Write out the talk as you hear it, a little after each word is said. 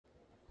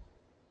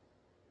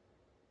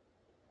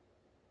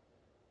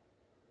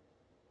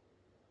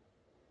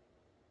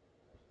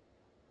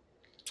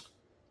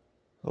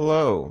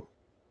Hello,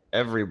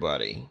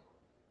 everybody.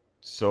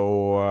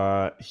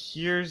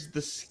 Here's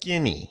the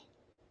skinny.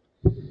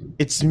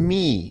 It's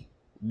me,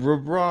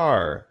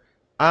 Rarar.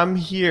 I'm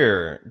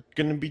here,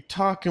 gonna be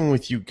talking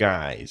with you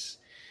guys.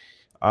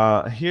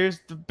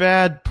 Here's the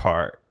bad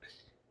part.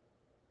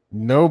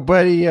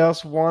 Nobody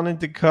else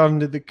wanted to come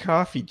to the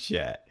coffee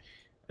chat.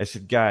 I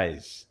said,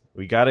 guys,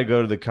 we gotta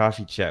go to the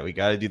coffee chat. We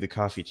gotta do the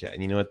coffee chat.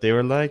 And you know what they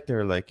were like? They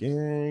were like,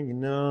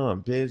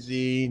 I'm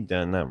busy,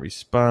 I'm not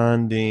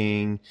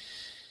responding.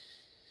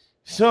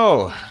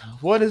 So,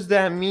 what does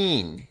that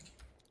mean?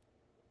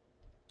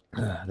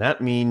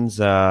 That means,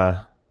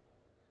 well,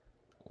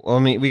 I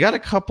mean, we got a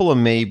couple of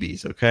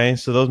maybes, okay?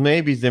 So those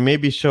maybes, they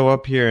maybe show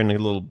up here in a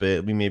little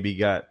bit. We maybe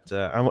got,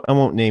 I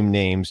won't name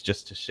names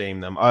just to shame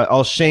them.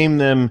 I'll shame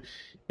them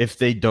if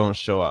they don't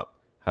show up.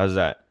 How's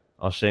that?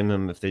 I'll shame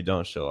them if they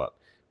don't show up.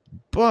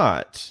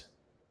 But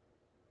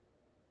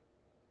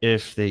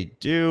if they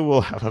do,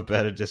 we'll have a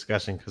better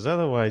discussion because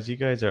otherwise, you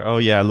guys are, oh,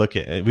 yeah, look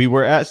at it. We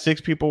were at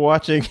 6 people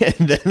watching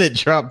and then it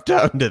dropped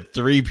down to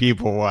 3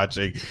 people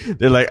watching.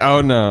 They're like, oh,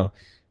 no,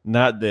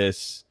 not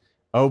this.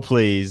 Oh,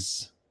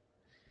 please.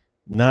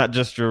 Not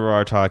just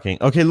Gerard talking.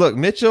 Okay, look,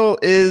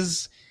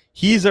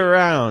 he's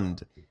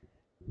around.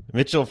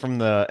 Mitchell from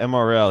the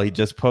MRL, he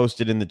just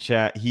posted in the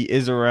chat. He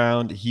is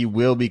around. He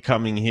will be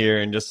coming here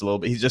in just a little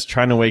bit. He's just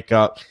trying to wake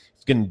up.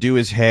 He's going to do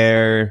his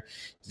hair.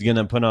 He's going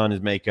to put on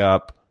his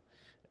makeup.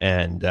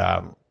 And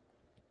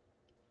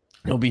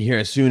he'll be here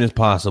as soon as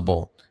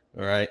possible.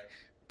 All right.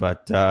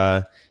 But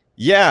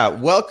yeah,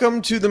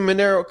 welcome to the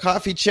Monero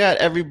Coffee Chat,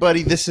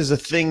 everybody. This is a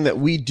thing that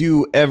we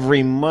do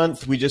every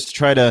month. We just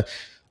try to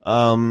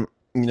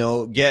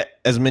get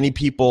as many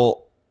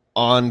people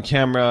on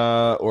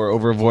camera or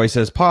over voice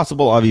as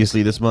possible.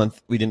 Obviously, this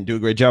month we didn't do a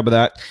great job of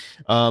that.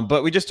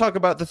 But we just talk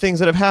about the things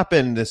that have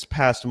happened this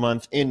past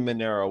month in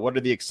Monero. What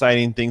are the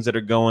exciting things that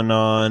are going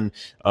on?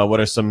 What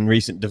are some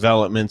recent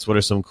developments? What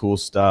are some cool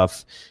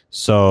stuff?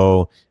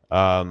 So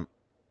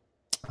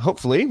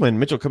hopefully when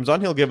Mitchell comes on,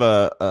 he'll give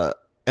a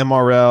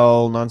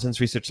MRL, Nonsense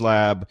Research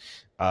Lab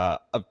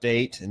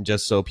update, and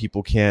just so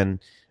people can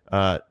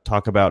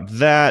talk about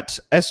that.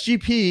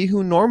 SGP,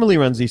 who normally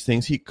runs these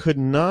things, he could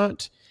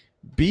not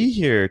be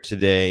here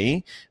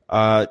today.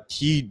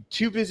 He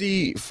too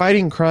busy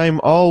fighting crime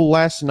all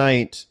last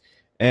night,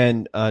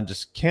 and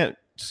just can't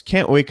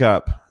wake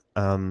up.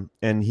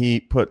 And he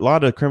put a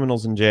lot of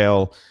criminals in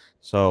jail,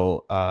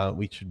 so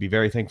we should be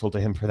very thankful to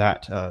him for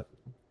that.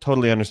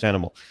 Totally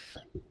understandable.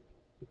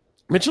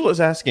 Mitchell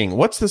is asking,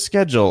 what's the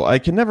schedule? I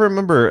can never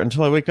remember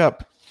until I wake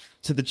up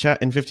to the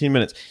chat in 15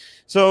 minutes.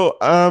 So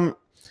I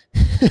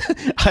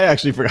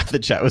actually forgot the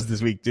chat was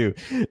this week too.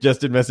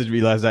 Justin messaged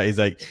me last night. He's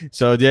like,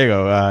 "So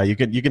Diego, you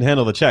can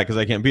handle the chat because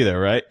I can't be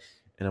there, right?"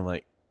 And I'm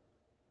like,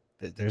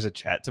 "There's a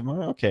chat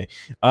tomorrow, okay."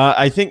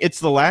 I think it's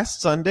the last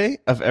Sunday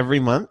of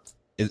every month.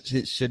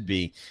 It should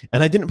be,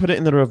 and I didn't put it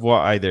in the revoir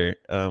either,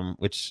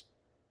 which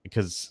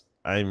because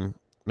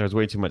there's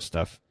way too much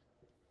stuff.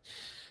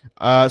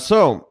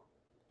 So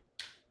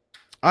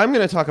I'm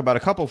going to talk about a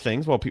couple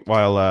things while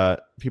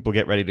people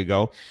get ready to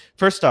go.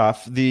 First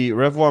off, the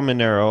Revoir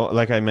Monero,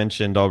 like I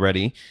mentioned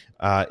already,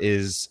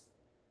 is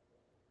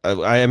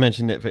I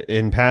mentioned it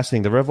in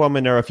passing. The Revoir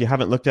Monero, if you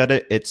haven't looked at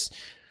it, it's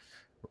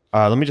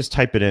let me just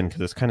type it in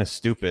because it's kind of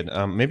stupid.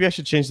 Maybe I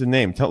should change the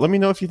name. Let me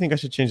know if you think I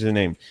should change the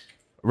name.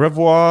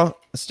 Revoir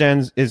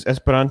is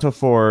Esperanto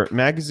for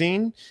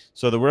magazine.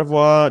 So the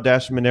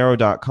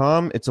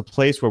revoir-monero.com. It's a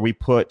place where we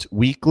put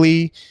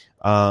weekly.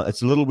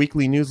 It's a little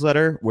weekly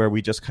newsletter where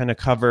we just kind of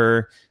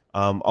cover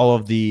all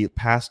of the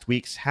past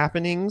week's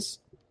happenings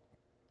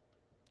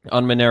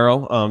on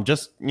Monero.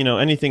 Just,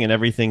 anything and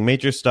everything,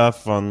 major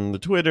stuff on the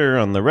Twitter,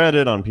 on the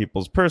Reddit, on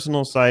people's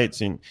personal sites.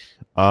 And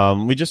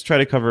we just try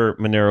to cover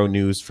Monero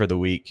news for the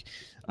week.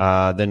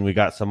 Then we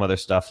got some other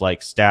stuff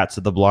like stats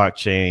of the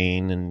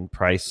blockchain and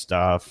price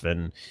stuff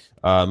and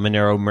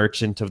Monero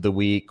Merchant of the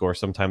Week, or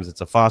sometimes it's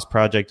a FOSS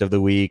project of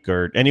the week,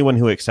 or anyone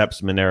who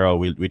accepts Monero,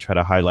 we try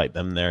to highlight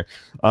them there.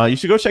 You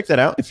should go check that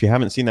out if you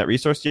haven't seen that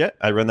resource yet.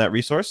 I run that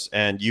resource,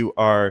 and you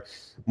are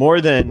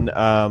more than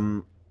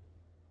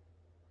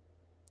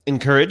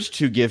encouraged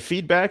to give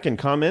feedback and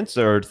comments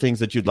or things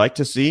that you'd like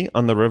to see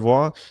on the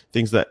Revoir,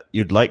 things that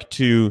you'd like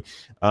to,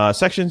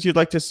 sections you'd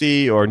like to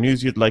see, or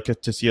news you'd like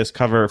to see us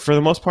cover. For the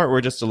most part, we're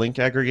just a link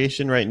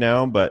aggregation right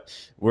now, but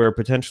we're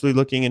potentially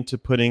looking into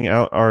putting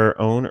out our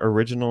own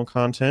original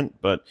content.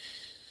 But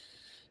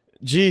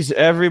geez,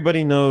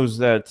 everybody knows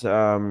that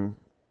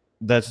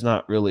that's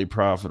not really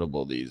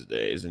profitable these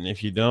days. And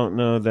if you don't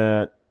know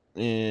that,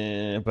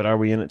 but are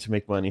we in it to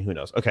make money? Who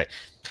knows? Okay.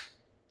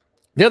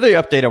 The other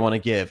update I want to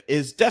give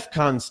is DEF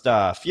CON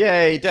stuff.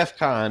 Yay, DEF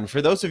CON.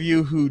 For those of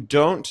you who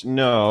don't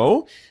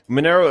know,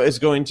 Monero is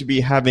going to be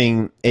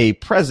having a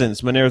presence.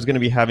 Monero is going to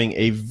be having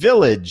a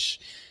village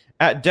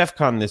at DEF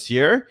CON this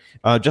year,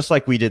 just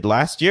like we did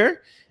last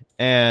year.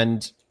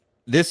 And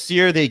this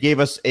year they gave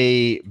us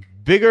a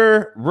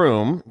bigger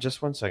room.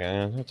 Just one second.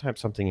 I'm going to type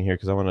something in here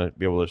because I want to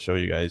be able to show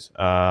you guys.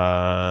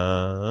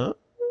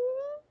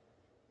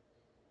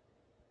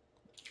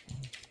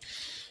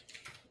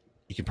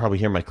 You can probably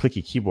hear my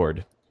clicky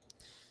keyboard.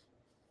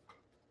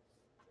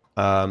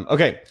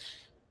 Okay.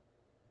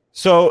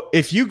 So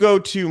if you go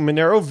to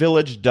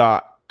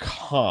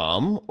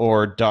monerovillage.com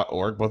or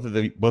 .org,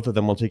 both of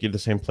them will take you to the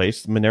same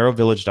place,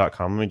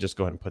 monerovillage.com. Let me just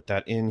go ahead and put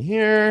that in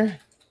here.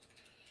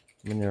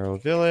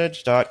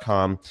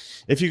 monerovillage.com.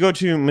 If you go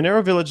to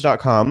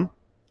monerovillage.com,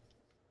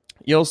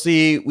 you'll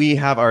see we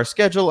have our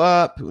schedule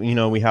up.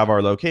 We have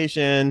our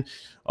location,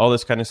 all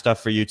this kind of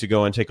stuff for you to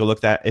go and take a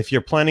look at. If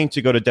you're planning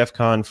to go to DEF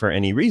CON for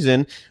any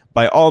reason,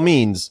 by all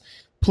means,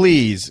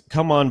 please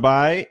come on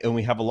by. And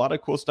we have a lot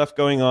of cool stuff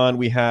going on.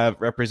 We have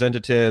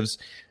representatives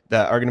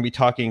that are going to be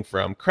talking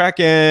from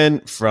Kraken,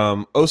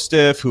 from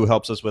OSTIF, who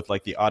helps us with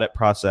like the audit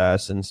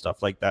process and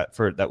stuff like that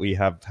that we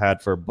have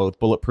had for both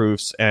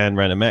Bulletproofs and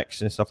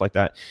RandomX and stuff like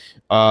that.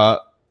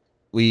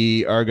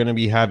 We are going to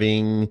be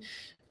having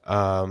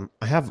I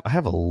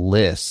have a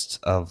list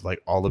of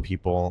like all the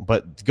people,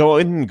 but go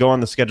on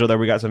the schedule there.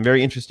 We got some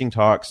very interesting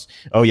talks.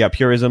 Oh yeah,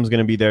 Purism is going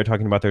to be there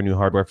talking about their new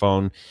hardware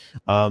phone.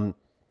 We're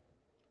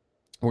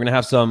going to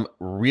have some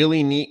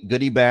really neat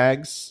goodie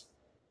bags.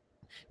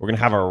 We're going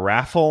to have a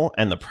raffle,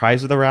 and the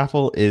prize of the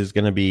raffle is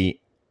going to be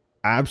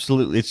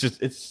absolutely,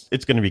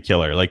 it's going to be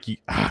killer. Like,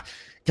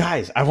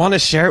 guys, I want to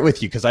share it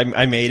with you because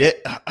I made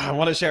it. I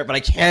want to share it, but I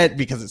can't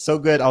because it's so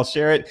good. I'll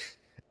share it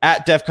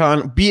at DEF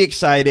CON. Be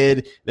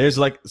excited. There's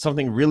like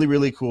something really,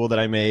 really cool that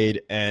I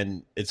made,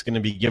 and it's going to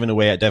be given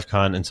away at DEF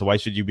CON. And so why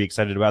should you be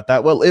excited about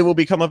that? Well, it will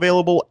become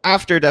available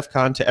after DEF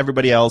CON to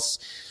everybody else.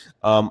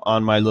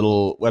 On my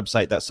little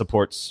website that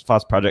supports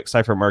FOSS Project,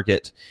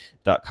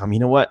 cyphermarket.com. You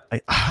know what?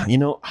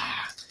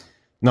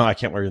 No, I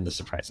can't ruin the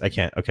surprise. I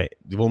can't. Okay,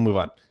 we'll move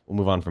on. We'll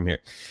move on from here.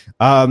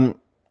 What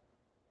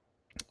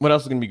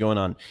else is going to be going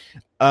on?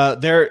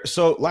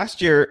 So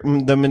last year,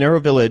 the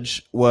Monero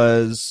Village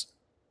was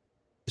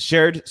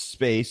shared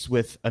space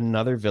with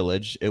another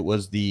village. It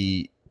was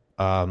the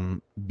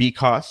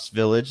BCOS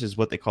Village, is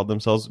what they called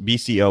themselves,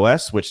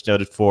 BCOS, which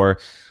stood for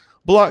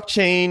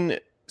Blockchain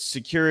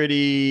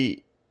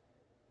Security.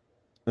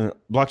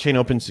 Blockchain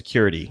Open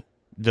Security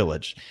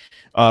Village.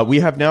 We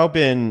have now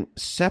been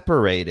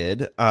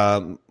separated.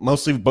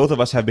 Mostly both of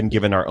us have been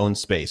given our own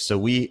space. So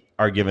we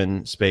are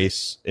given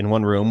space in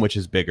one room, which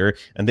is bigger,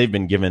 and they've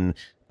been given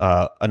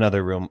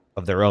another room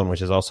of their own,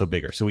 which is also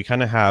bigger. So we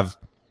kind of have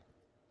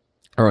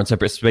our own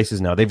separate spaces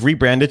now. They've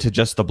rebranded to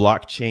just the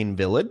Blockchain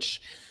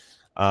Village.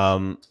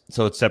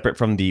 So it's separate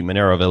from the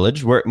Monero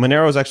Village, where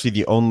Monero is actually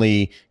the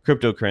only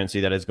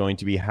cryptocurrency that is going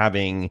to be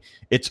having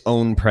its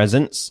own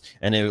presence.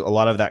 And a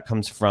lot of that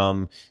comes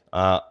from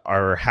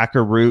our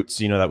hacker roots,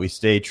 that we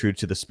stay true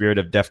to the spirit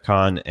of DEF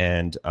CON.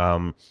 And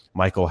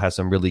Michael has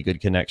some really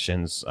good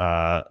connections.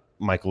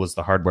 Michael is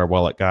the hardware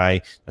wallet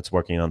guy that's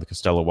working on the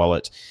Costello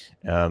wallet.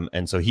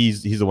 And so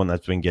he's the one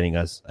that's been getting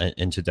us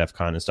into DEF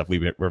CON and stuff.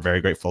 We're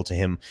very grateful to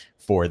him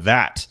for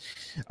that.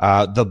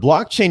 The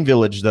Blockchain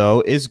Village,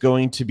 though, is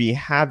going to be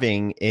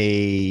having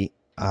a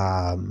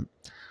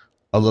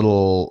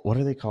little, what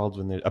are they called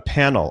when they're a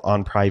panel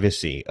on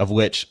privacy, of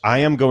which I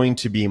am going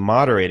to be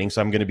moderating. So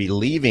I'm going to be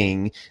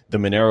leaving the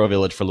Monero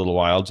Village for a little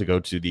while to go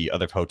to the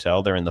other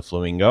hotel there in the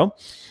Flamingo.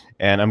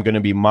 And I'm going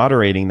to be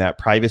moderating that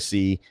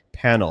privacy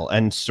panel.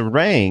 And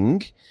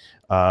Sarang,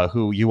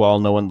 who you all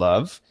know and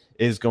love,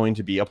 is going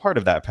to be a part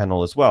of that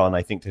panel as well. And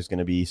I think there's going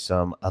to be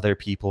some other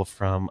people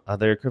from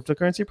other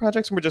cryptocurrency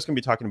projects. And we're just going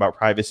to be talking about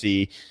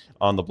privacy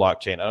on the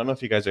blockchain. I don't know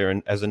if you guys are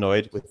as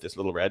annoyed with this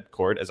little red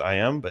cord as I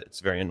am, but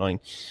it's very annoying.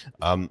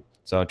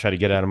 So I'll try to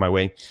get out of my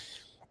way.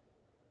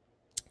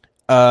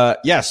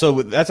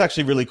 So that's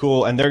actually really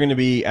cool. And they're going to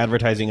be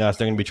advertising us.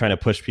 They're going to be trying to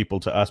push people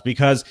to us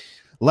because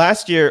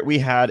last year we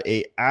had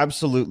a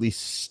absolutely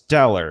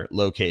stellar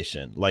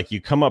location. Like,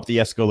 you come up the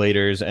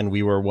escalators and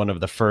we were one of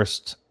the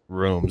first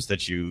rooms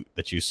that you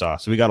saw.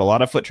 So we got a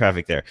lot of foot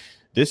traffic there.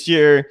 This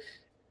year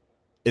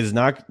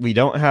we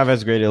don't have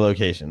as great a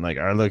location. Like,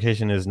 our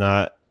location is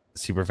not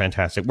super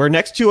fantastic. We're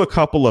next to a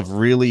couple of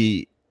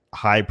really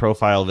high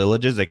profile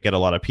villages that get a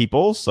lot of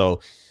people. So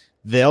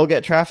they'll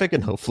get traffic,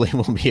 and hopefully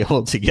we'll be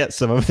able to get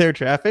some of their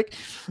traffic.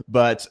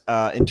 But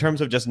in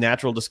terms of just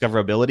natural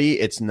discoverability,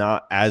 it's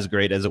not as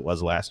great as it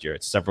was last year.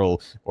 It's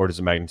several orders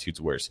of magnitudes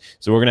worse.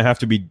 So we're going to have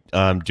to be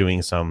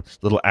doing some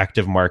little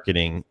active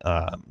marketing,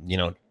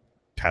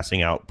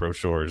 passing out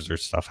brochures or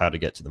stuff, how to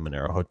get to the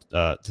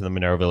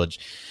Monero Village.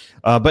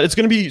 But it's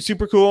going to be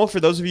super cool. For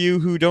those of you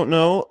who don't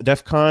know,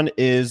 DEF CON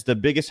is the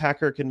biggest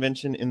hacker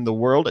convention in the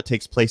world. It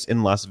takes place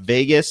in Las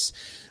Vegas,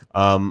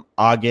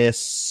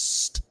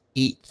 August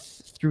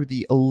 8th through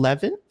the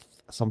 11th,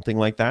 something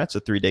like that. It's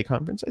a 3-day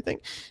conference, I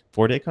think.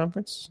 4-day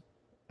conference.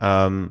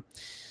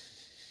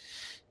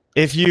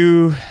 If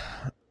you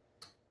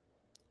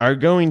are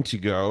going to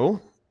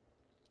go,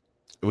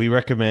 we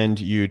recommend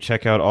you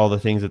check out all the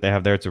things that they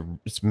have there.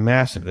 It's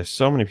massive. There's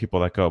so many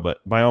people that go, but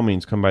by all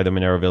means, come by the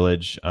Monero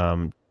Village.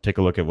 Take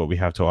a look at what we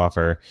have to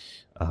offer.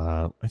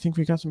 I think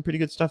we got some pretty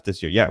good stuff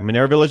this year. Yeah,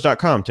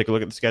 monerovillage.com. Take a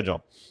look at the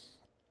schedule.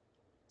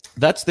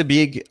 That's the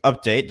big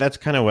update. That's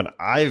kind of what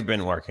I've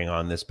been working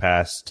on this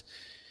past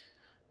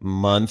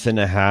month and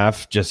a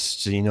half,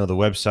 just the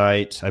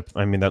website.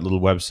 I mean that little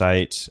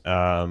website.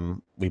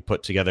 We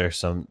put together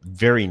some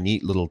very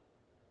neat little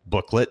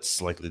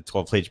booklets, like the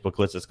 12-page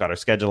booklets. It's got our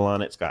schedule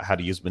on it. It's got how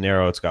to use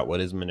Monero. It's got what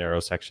is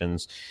Monero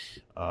sections,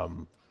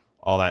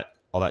 all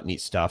that neat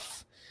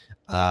stuff,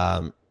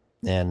 and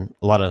a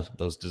lot of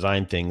those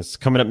design things.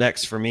 Coming up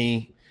next for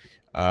me,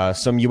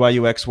 some UI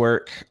UX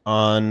work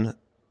on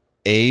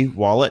a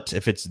wallet,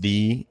 if it's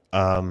the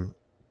kind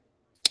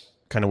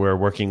of we're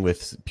working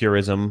with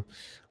Purism.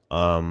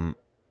 I'll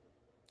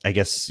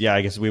give an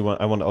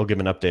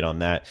update on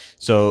that.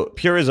 So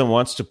Purism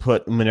wants to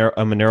put a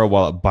Monero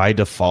wallet by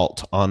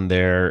default on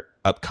their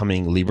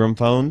upcoming Librem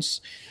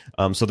phones.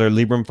 So their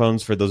Librem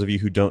phones, for those of you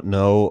who don't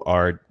know,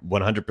 are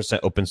 100%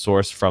 open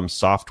source, from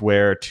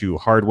software to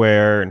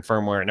hardware and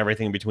firmware and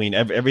everything in between.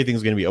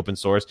 Everything's going to be open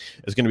source.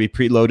 It's going to be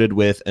preloaded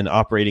with an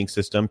operating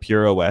system,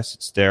 Pure OS.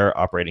 It's their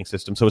operating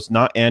system. So it's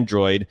not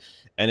Android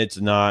and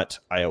it's not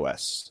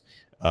iOS.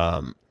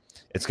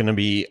 It's going to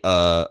be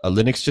a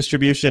Linux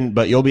distribution,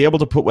 but you'll be able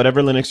to put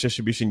whatever Linux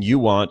distribution you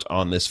want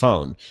on this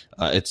phone.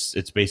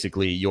 It's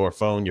basically your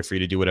phone. You're free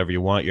to do whatever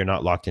you want. You're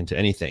not locked into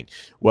anything.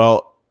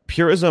 Well,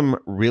 Purism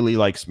really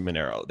likes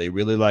Monero. They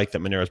really like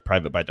that Monero is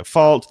private by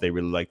default. They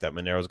really like that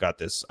Monero's got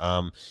this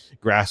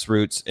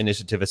grassroots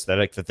initiative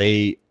aesthetic that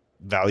they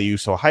value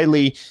so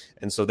highly.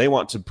 And so they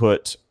want to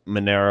put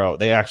Monero.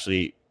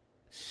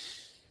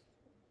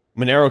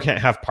 Monero can't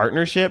have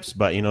partnerships,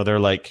 but they're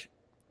like,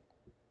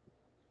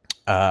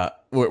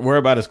 we're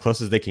about as close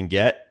as they can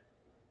get.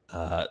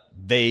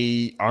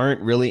 They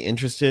aren't really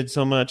interested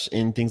so much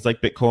in things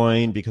like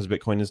Bitcoin, because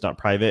Bitcoin is not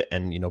private,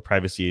 and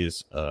privacy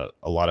is a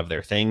lot of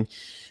their thing.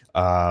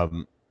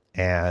 Zcash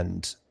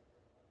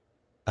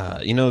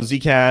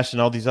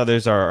and all these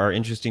others are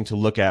interesting to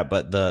look at,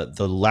 but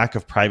the lack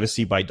of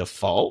privacy by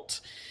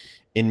default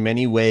in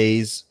many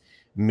ways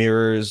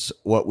mirrors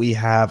what we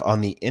have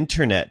on the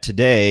internet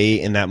today,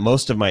 in that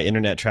most of my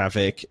internet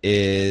traffic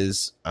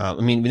is,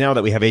 now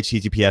that we have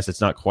HTTPS,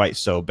 it's not quite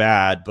so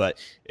bad, but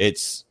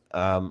it's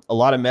a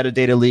lot of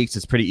metadata leaks.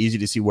 It's pretty easy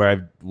to see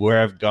where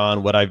I've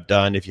gone, what I've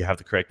done, if you have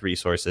the correct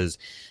resources.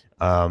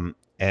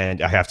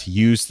 And I have to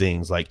use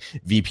things like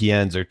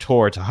VPNs or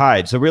Tor to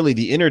hide. So really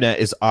the internet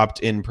is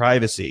opt-in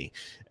privacy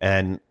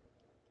and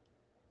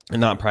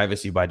not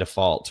privacy by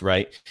default,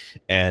 right?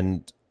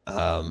 And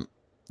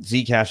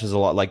Zcash is a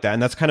lot like that,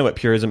 and that's kind of what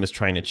Purism is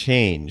trying to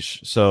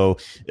change. So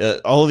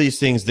all of these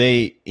things,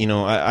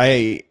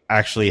 I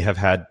actually have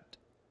had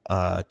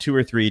 2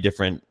 or 3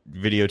 different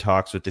video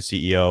talks with the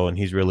CEO, and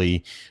he's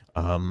really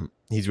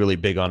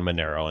big on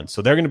Monero, and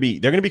so they're going to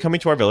be coming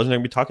to our village, and they're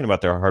going to be talking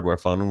about their hardware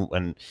phone,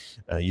 and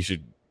you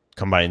should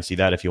come by and see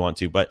that if you want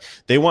to. But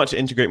they want to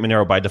integrate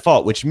Monero by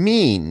default, which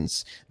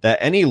means that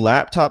any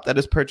laptop that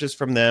is purchased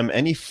from them,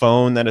 any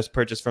phone that is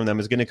purchased from them,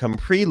 is going to come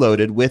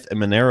preloaded with a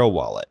Monero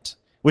wallet,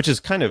 which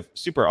is kind of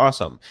super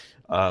awesome.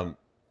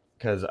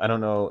 Because I don't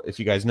know if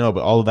you guys know,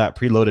 but all of that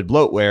preloaded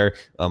bloatware,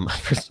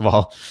 first of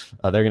all,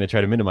 they're going to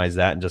try to minimize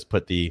that and just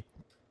put the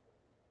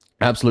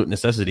absolute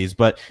necessities.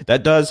 But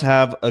that does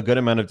have a good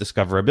amount of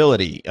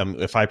discoverability.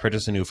 If I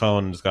purchase a new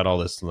phone, it's got all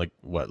this,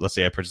 let's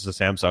say I purchase a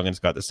Samsung and it's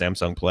got the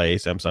Samsung Play,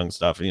 Samsung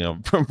stuff,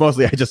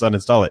 mostly I just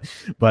uninstall it.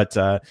 But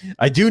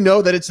I do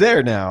know that it's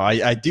there now.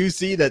 I do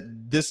see that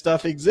this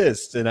stuff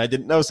exists, and I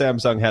didn't know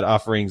Samsung had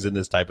offerings in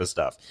this type of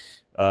stuff.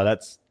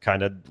 That's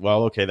kind of,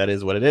 okay, that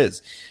is what it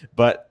is.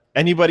 But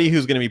anybody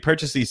who's going to be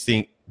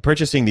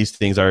purchasing these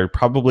things are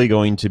probably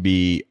going to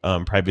be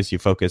privacy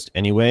focused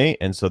anyway,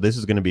 and so this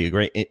is going to be a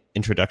great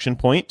introduction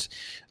point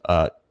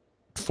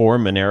for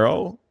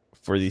Monero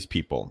for these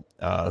people,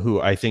 who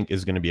I think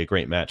is going to be a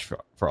great match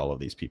for all of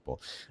these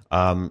people.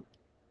 And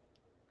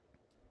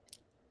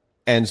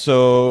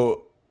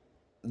so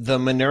the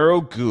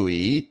Monero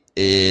GUI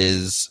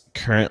is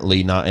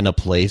currently not in a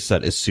place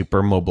that is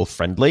super mobile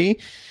friendly,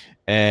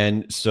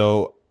 and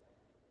so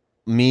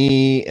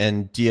me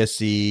and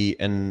DSE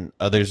and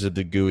others of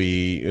the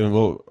GUI,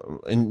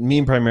 and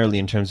me primarily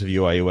in terms of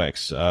UI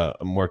UX,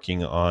 I'm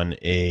working on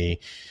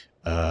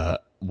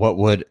what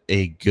would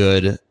a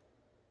good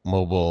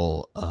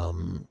mobile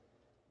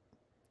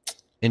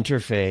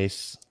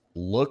interface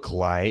look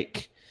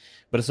like.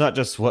 But it's not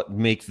just what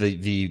make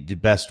the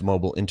best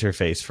mobile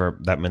interface for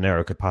that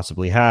Monero could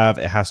possibly have.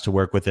 It has to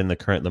work within the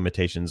current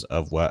limitations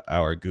of what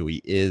our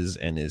GUI is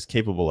and is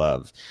capable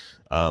of.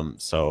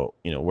 So,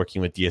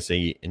 working with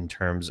DSA in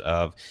terms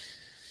of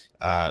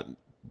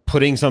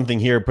putting something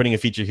here, putting a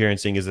feature here and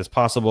seeing, is this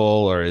possible,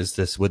 or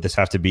would this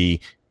have to be,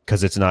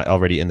 because it's not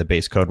already in the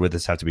base code, would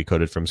this have to be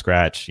coded from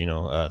scratch?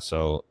 It's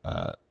a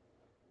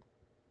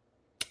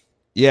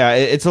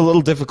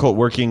little difficult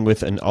working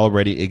with an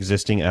already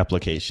existing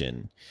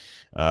application.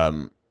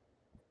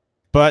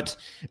 But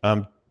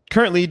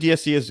currently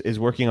DSC is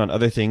working on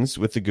other things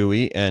with the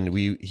GUI, and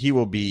he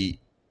will be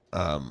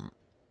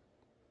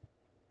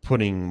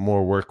putting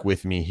more work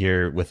with me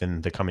here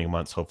within the coming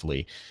months,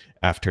 hopefully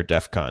after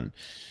DEF CON.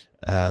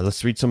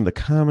 Let's read some of the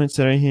comments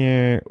that are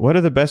here. What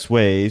are the best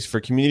ways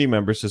for community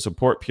members to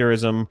support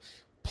Purism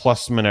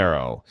plus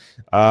Monero?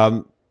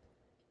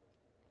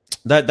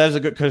 That is a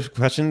good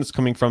question. That's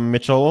coming from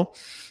Mitchell.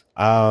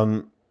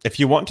 If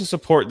you want to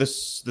support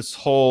this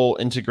whole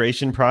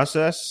integration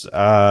process,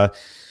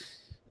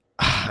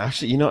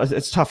 actually,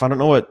 it's tough. I don't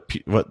know what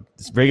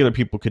regular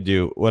people could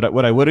do.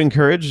 What I would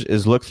encourage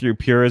is look through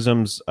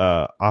Purism's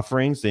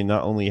offerings. They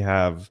not only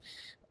have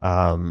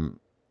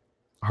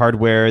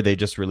hardware, they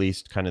just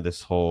released kind of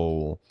this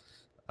whole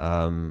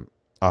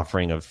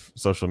offering of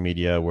social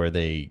media where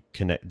they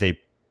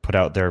put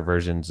out their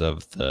versions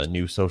of the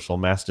new social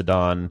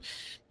Mastodon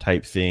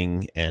type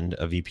thing and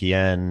a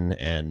VPN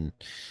and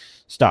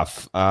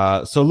stuff.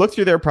 So look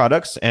through their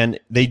products, and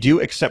they do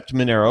accept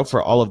Monero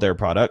for all of their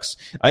products.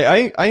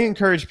 I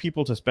encourage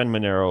people to spend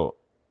Monero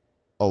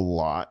a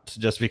lot,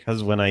 just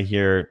because when I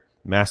hear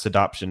mass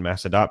adoption,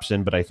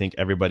 but I think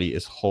everybody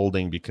is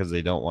holding because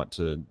they don't want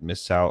to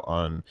miss out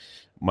on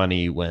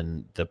money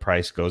when the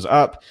price goes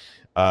up.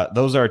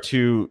 Those are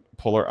two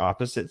polar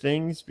opposite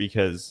things,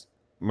 because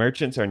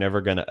merchants are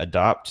never going to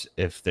adopt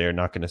if they're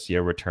not going to see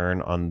a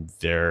return on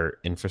their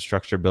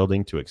infrastructure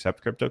building to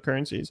accept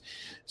cryptocurrencies.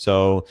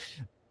 So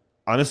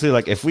honestly,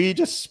 like if we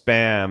just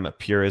spam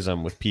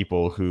Purism with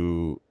people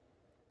who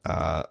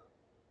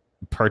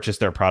purchase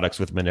their products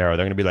with Monero,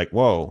 they're going to be like,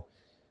 whoa,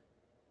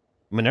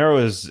 Monero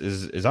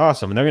is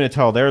awesome. And they're going to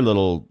tell their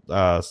little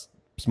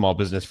small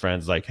business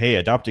friends like, hey,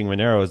 adopting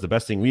Monero is the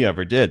best thing we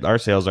ever did. Our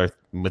sales are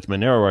with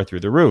Monero are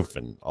through the roof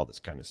and all this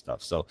kind of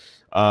stuff. So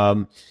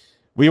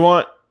we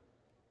want,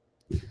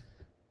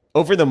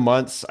 over the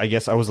months, I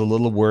guess I was a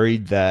little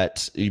worried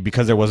that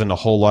because there wasn't a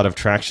whole lot of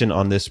traction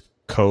on this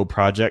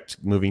project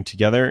moving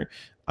together,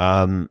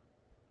 that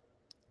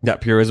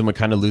Purism would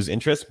kind of lose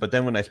interest. But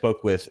then when I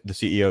spoke with the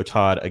CEO,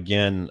 Todd,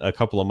 again, a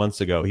couple of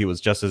months ago, he was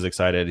just as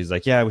excited. He's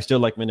like, yeah, we still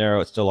like Monero.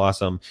 It's still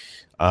awesome.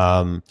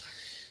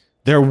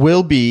 There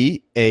will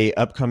be a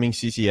upcoming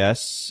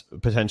CCS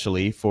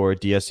potentially for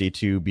DSC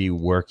to be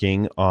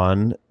working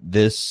on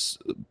this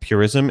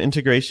Purism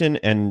integration,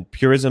 and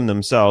Purism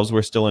themselves,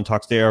 we're still in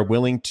talks. They are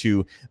willing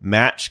to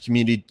match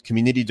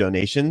community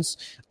donations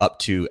up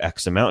to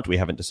X amount. We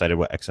haven't decided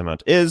what X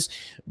amount is,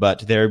 but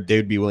they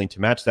would be willing to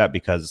match that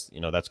because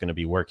that's going to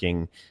be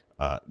working,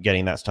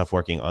 getting that stuff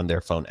working on their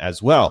phone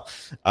as well.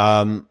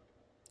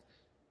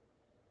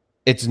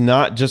 It's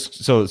not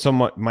just, so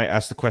someone might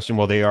ask the question,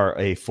 well, they are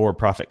a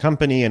for-profit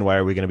company, and why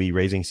are we going to be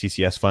raising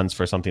CCS funds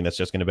for something that's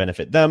just going to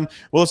benefit them?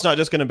 Well, it's not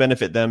just going to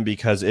benefit them,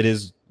 because it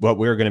is, what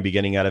we're going to be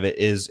getting out of it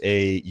is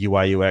a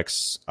UI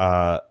UX,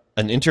 an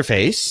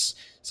interface.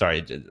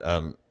 Sorry,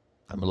 I'm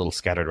a little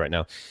scattered right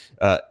now.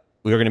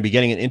 We're going to be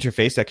getting an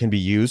interface that can be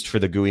used for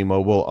the GUI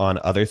mobile on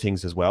other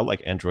things as well,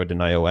 like Android and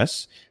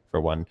iOS,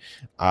 for one.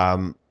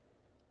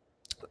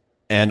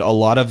 And a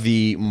lot of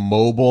the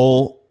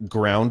mobile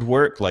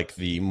groundwork, like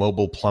the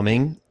mobile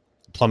plumbing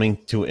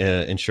to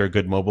ensure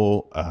good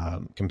mobile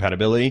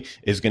compatibility,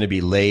 is going to be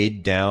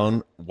laid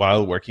down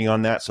while working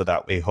on that. So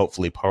that way,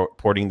 hopefully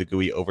porting the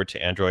GUI over to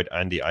Android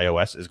and the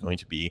iOS is going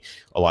to be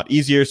a lot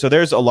easier. So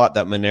there's a lot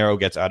that Monero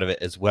gets out of it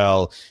as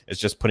well. It's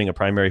just putting a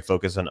primary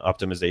focus on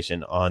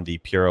optimization on the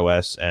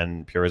PureOS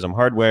and Purism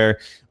hardware.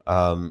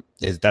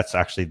 That's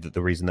actually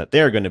the reason that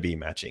they're going to be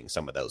matching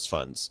some of those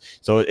funds.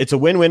 So it's a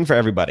win-win for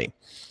everybody.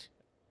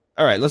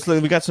 All right,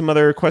 we got some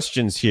other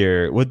questions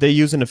here. Would they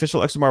use an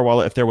official XMR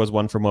wallet if there was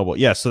one for mobile?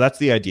 Yes, so that's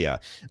the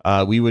idea.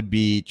 We would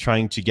be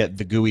trying to get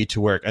the GUI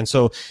to work. And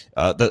so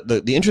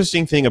the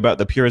interesting thing about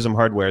the Purism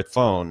hardware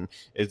phone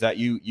is that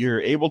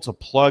you're able to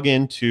plug a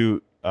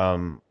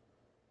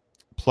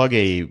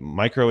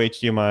micro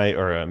HDMI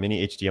or a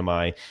mini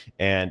HDMI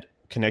and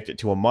connect it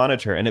to a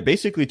monitor, and it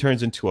basically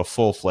turns into a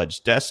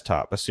full-fledged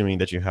desktop, assuming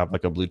that you have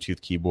like a Bluetooth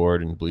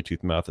keyboard and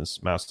Bluetooth mouse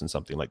and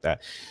something like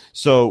that.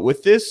 So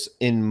with this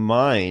in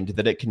mind,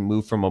 that it can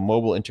move from a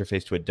mobile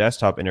interface to a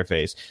desktop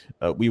interface,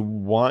 we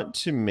want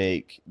to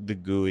make the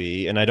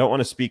GUI, and I don't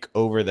want to speak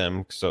over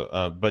them,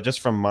 but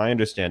just from my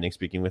understanding,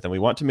 speaking with them, we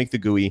want to make the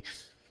GUI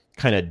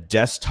kind of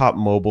desktop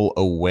mobile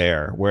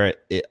aware, where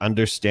it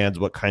understands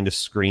what kind of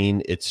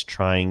screen it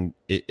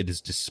is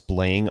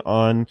displaying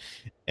on,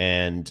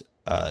 and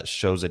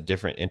shows a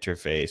different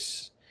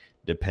interface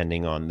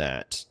depending on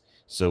that.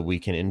 So we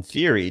can, in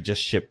theory,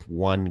 just ship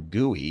one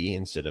GUI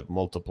instead of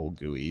multiple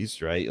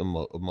GUIs, right? A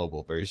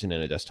mobile version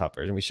and a desktop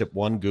version. We ship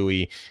one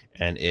GUI,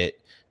 and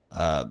it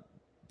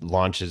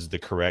launches the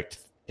correct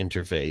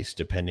interface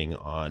depending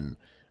on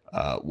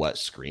what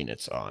screen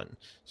it's on.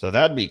 So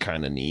that'd be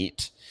kind of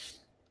neat.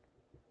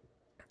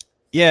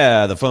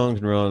 Yeah, the phone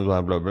can run,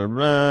 blah, blah, blah,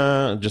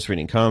 blah. Just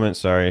reading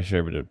comments. Sorry,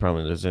 sure, but the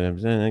problem is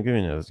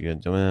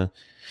good.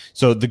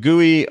 So the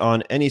GUI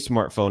on any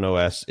smartphone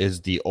OS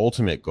is the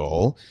ultimate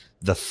goal.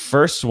 The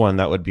first one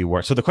that would be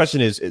work. So the question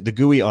is, the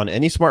GUI on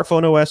any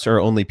smartphone OS or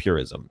only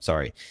Purism?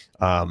 Sorry.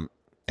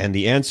 And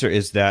the answer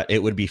is that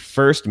it would be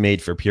first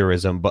made for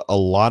Purism, but a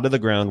lot of the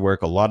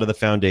groundwork, a lot of the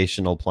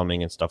foundational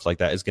plumbing and stuff like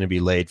that is going to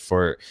be laid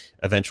for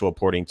eventual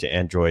porting to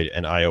Android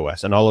and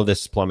iOS. And all of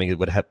this plumbing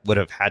would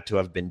have had to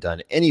have been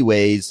done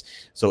anyways.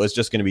 So it's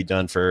just going to be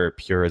done for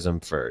Purism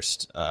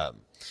first.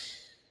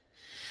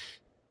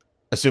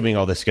 assuming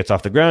all this gets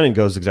off the ground and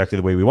goes exactly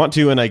the way we want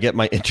to, and I get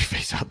my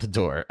interface out the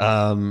door.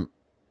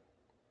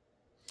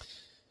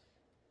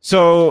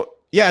 So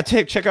yeah,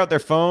 check out their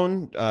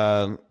phone,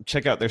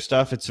 check out their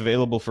stuff. It's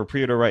available for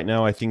pre-order right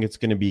now. I think it's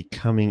going to be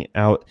coming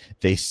out.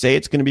 They say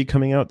it's going to be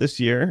coming out this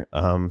year.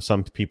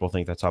 Some people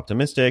think that's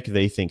optimistic.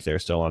 They think they're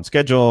still on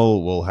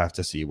schedule. We'll have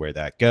to see where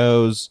that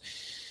goes.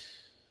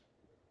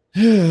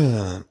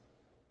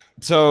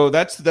 So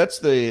that's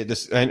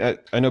this.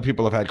 I know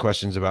people have had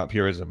questions about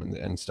purism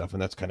and stuff,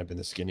 and that's kind of been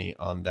the skinny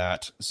on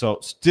that. So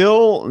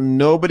still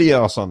nobody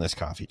else on this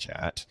coffee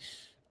chat,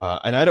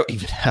 and I don't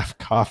even have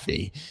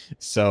coffee.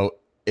 So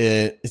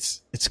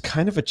it's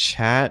kind of a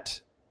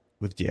chat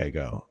with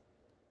Diego.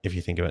 If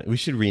you think about it, we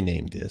should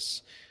rename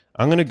this.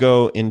 I'm going to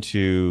go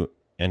into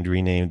and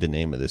rename the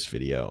name of this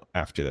video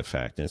after the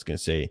fact, and it's going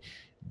to say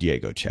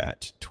Diego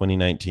Chat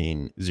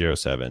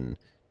 2019-07-27.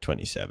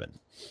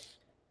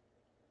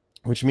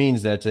 Which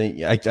means that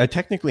I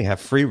technically have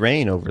free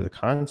reign over the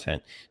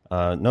content.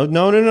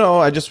 No.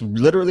 I just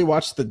literally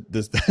watched the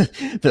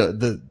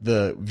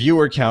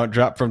viewer count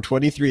drop from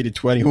 23 to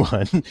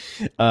 21.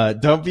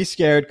 Don't be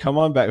scared. Come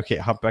on back. Okay,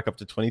 hop back up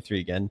to 23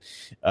 again.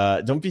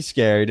 Don't be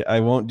scared. I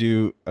won't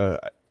do.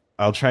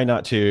 I'll try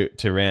not to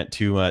rant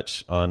too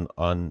much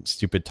on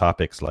stupid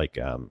topics like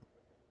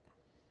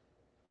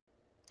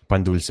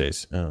pan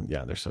dulces.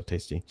 Yeah, they're so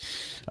tasty.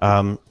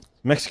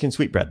 Mexican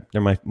sweetbread.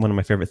 They're one of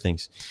my favorite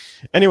things.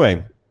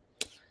 Anyway.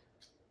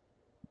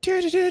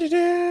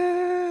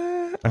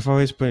 I've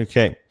always been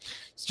okay.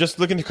 Just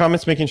looking at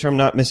comments, making sure I'm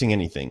not missing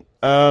anything.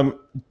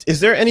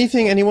 Is there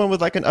anything anyone would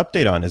like an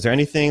update on? Is there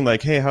anything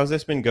like, hey, how's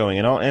this been going?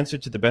 And I'll answer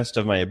to the best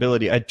of my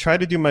ability. I try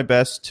to do my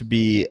best to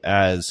be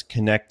as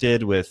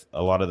connected with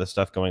a lot of the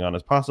stuff going on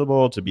as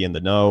possible, to be in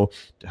the know,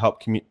 to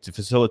help to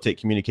facilitate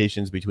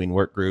communications between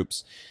work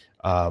groups.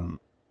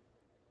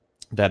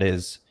 That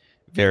is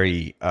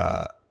very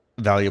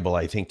valuable,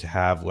 I think, to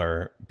have,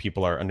 where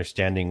people are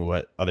understanding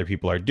what other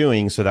people are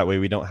doing, so that way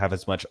we don't have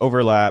as much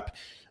overlap,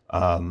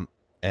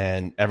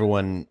 and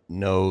everyone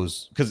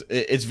knows, because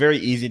it's very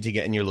easy to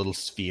get in your little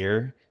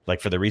sphere.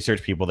 Like for the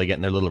research people, they get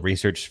in their little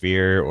research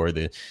sphere, or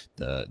the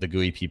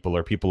GUI people,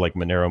 or people like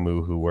Monero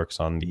who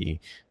works on the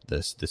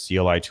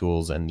CLI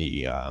tools and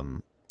the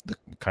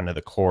kind of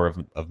the core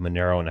of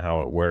Monero and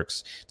how it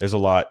works. There's a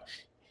lot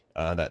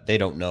that they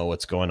don't know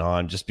what's going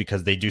on, just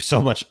because they do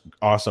so much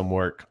awesome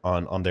work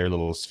on their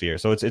little sphere.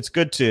 So it's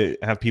good to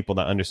have people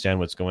that understand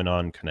what's going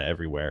on kind of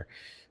everywhere.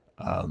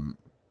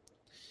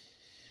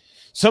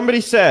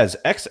 Somebody says,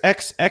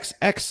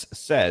 XXXX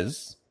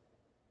says,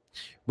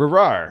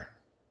 Rarar,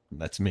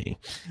 that's me.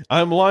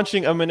 I'm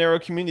launching a Monero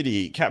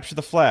community, Capture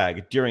the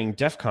Flag, during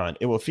DEF CON.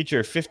 It will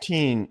feature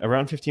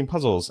around 15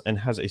 puzzles and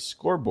has a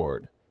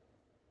scoreboard.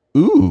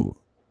 Ooh,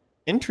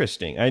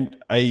 interesting.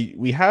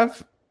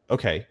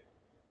 Okay.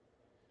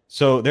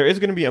 So there is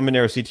going to be a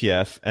Monero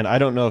CTF, and I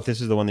don't know if this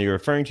is the one that you're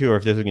referring to, or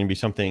if this is going to be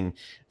something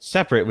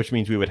separate, which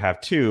means we would have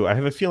two. I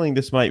have a feeling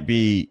this might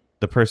be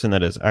the person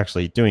that is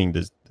actually doing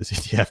the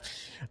CTF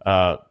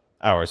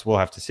hours. We'll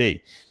have to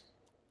see.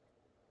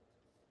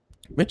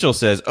 Mitchell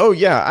says, "Oh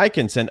yeah, I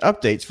can send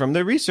updates from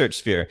the research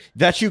sphere."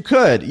 That you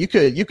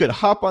could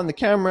hop on the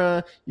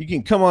camera. You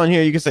can come on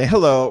here. You can say,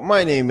 "Hello,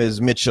 my name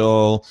is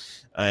Mitchell,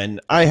 and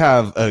I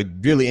have a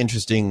really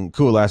interesting,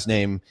 cool last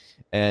name,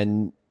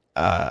 and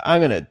I'm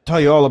going to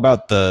tell you all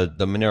about the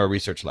Monero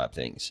Research Lab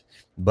things."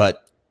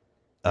 But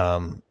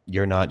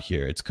you're not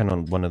here. It's kind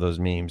of one of those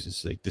memes.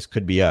 It's like, this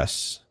could be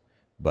us,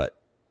 but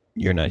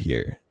you're not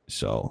here.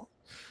 So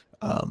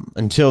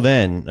until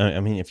then, I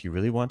mean, if you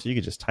really want to, you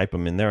could just type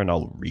them in there and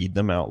I'll read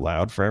them out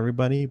loud for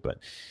everybody. But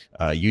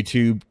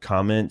YouTube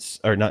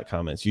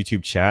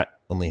YouTube chat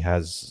only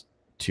has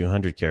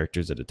 200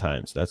 characters at a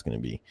time. So that's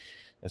going to be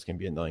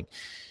annoying.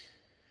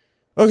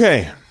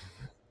 Okay.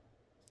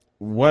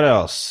 What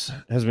else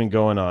has been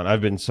going on?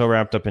 I've been so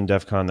wrapped up in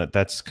DEF CON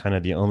that's kind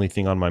of the only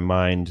thing on my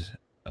mind.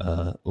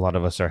 A lot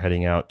of us are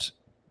heading out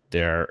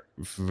there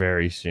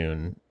very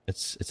soon.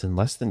 It's in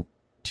less than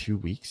 2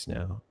 weeks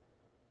now.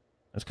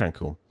 That's kind of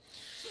cool.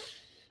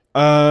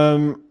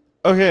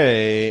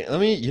 Okay,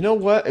 you know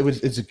what?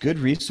 It's a good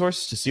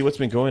resource to see what's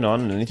been going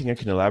on and anything I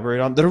can elaborate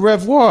on. The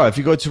Revoir. If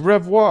you go to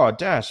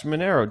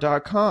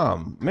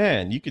revoir-monero.com,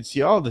 man, you can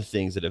see all the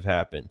things that have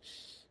happened.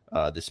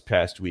 This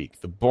past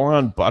week, the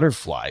Boron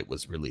Butterfly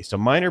was released, a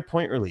minor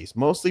point release,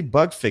 mostly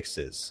bug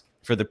fixes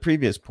for the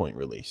previous point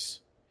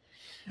release.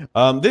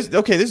 This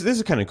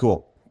is kind of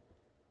cool.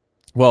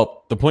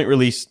 Well, the point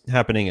release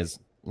happening is,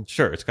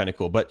 sure, it's kind of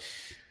cool, but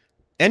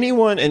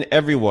anyone and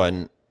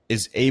everyone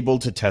is able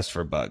to test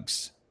for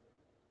bugs.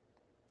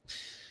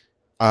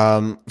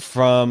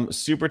 From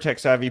super tech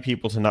savvy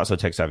people to not so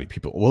tech savvy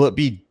people. Will it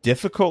be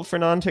difficult for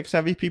non-tech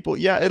savvy people?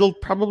 Yeah, it'll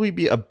probably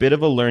be a bit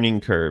of a learning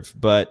curve,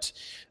 but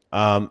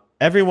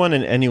everyone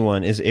and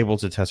anyone is able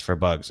to test for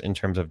bugs in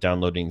terms of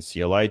downloading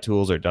CLI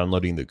tools or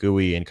downloading the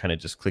GUI and kind of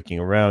just clicking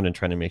around and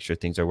trying to make sure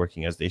things are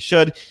working as they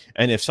should.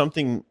 And if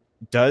something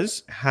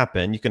does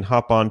happen, you can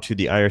hop on to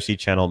the IRC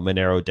channel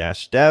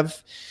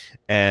Monero-Dev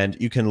and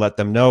you can let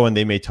them know, and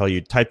they may tell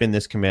you, type in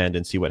this command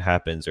and see what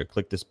happens, or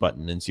click this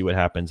button and see what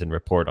happens and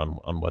report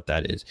on what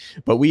that is.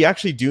 But we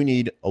actually do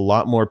need a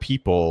lot more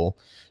people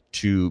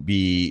to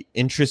be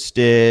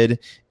interested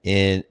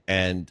in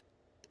and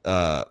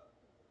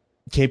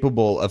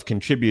capable of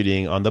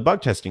contributing on the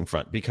bug testing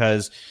front,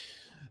 because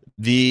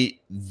the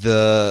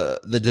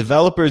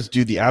developers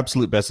do the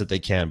absolute best that they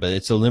can, but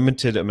it's a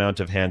limited amount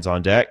of hands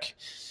on deck.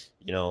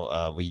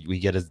 We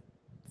get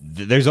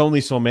there's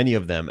only so many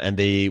of them, and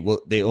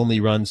they only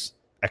run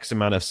X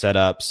amount of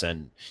setups,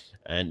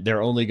 and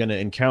they're only going to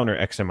encounter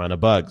X amount of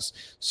bugs.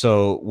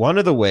 So one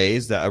of the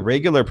ways that a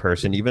regular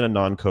person, even a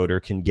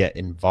non-coder, can get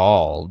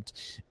involved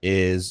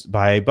is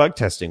by bug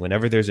testing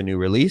whenever there's a new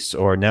release,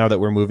 or now that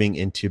we're moving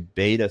into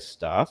beta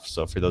stuff.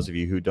 So for those of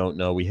you who don't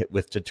know,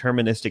 with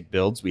deterministic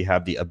builds, we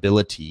have the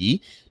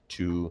ability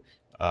to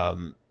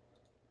put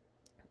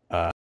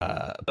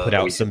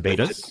out some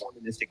betas.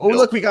 Oh,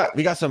 look, we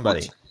got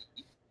somebody.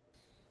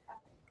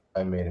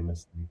 I made a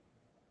mistake.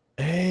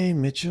 Hey,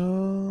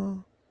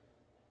 Mitchell.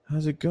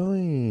 How's it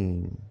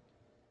going?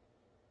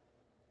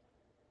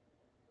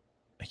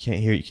 I can't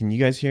hear you. Can you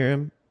guys hear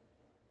him?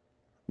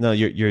 No,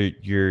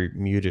 you're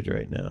muted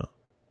right now.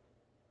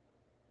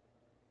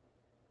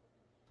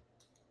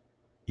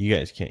 You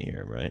guys can't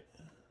hear him, right?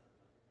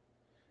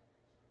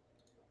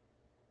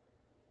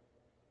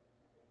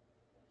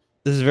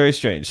 This is very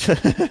strange.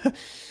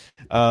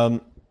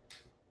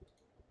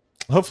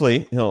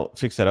 Hopefully he'll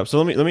fix that up. So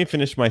let me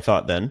finish my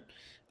thought then.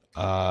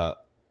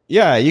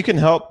 Yeah, you can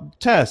help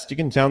test. You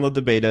can download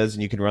the betas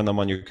and you can run them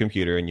on your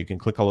computer, and you can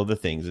click all of the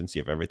things and see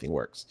if everything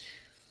works.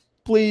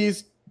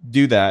 Please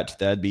do that.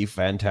 That'd be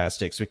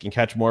fantastic, so we can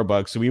catch more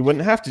bugs, so we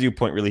wouldn't have to do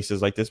point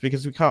releases like this,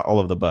 because we caught all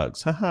of the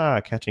bugs.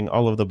 Haha, catching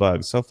all of the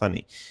bugs. So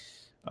funny.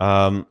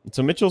 So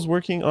Mitchell's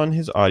working on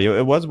his audio.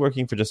 It was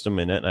working for just a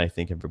minute, and I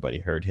think everybody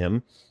heard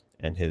him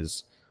and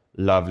his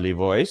lovely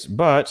voice,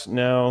 but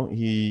now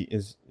he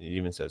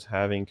even says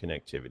having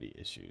connectivity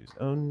issues.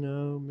 Oh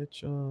no,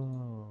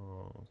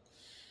 Mitchell.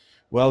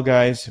 Well,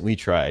 guys, we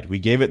tried. We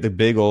gave it the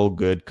big old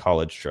good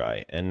college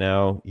try, and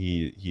now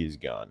he's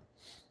gone.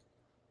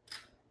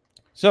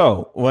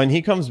 So when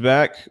he comes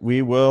back,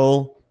 we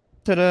will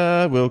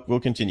we'll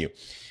continue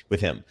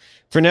with him.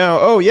 For now,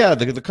 oh yeah,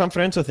 the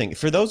Conferenzo thing.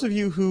 For those of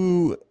you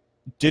who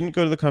didn't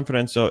go to the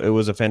Conferenzo, it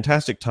was a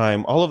fantastic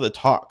time. All of the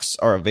talks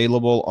are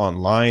available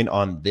online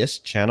on this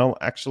channel.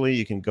 Actually,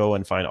 you can go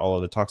and find all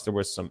of the talks. There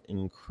were some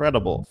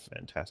incredible,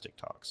 fantastic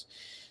talks.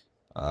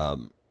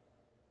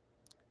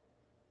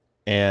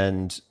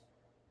 And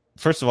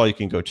first of all, you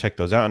can go check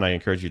those out, and I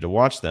encourage you to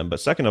watch them.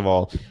 But second of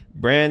all,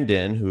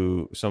 Brandon,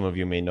 who some of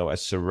you may know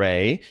as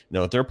Saray,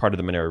 they're part of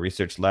the Monero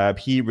Research Lab.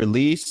 He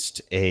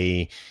released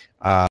a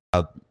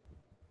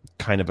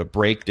kind of a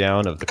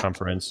breakdown of the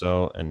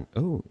Conferenzo, and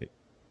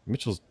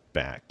Mitchell's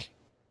back.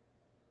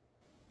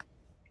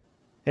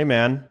 Hey,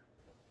 man.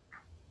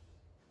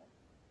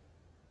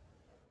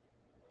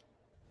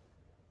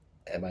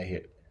 Am I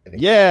here?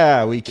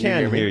 Yeah, we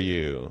can hear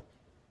you.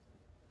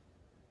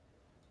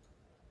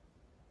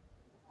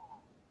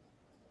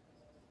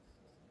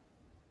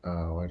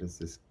 Why does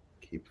this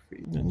keep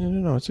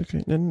feeding? No, it's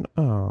okay.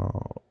 No.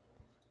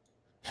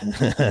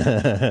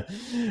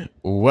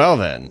 Well,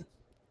 then.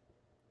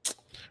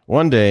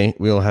 One day,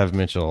 we'll have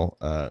Mitchell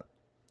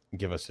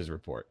give us his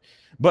report.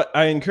 But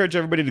I encourage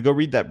everybody to go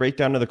read that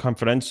breakdown of the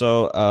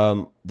Conferenzo.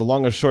 The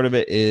long and short of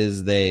it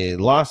is they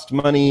lost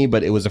money,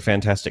 but it was a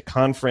fantastic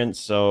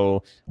conference.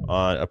 So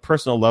on a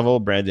personal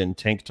level, Brandon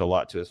tanked a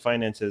lot to his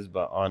finances,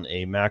 but on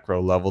a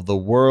macro level, the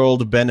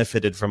world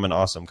benefited from an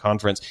awesome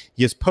conference.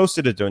 He has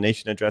posted a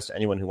donation address to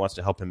anyone who wants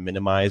to help him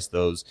minimize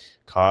those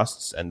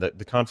costs, and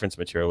the conference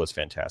material was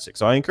fantastic.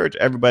 So I encourage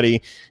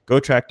everybody, go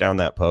track down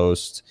that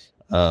post,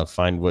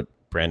 find what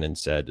Brandon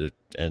said,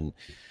 and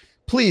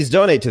please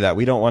donate to that.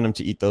 We don't want him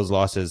to eat those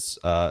losses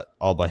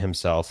all by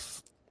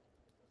himself.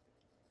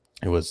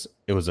 It was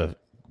a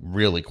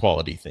really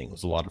quality thing. It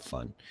was a lot of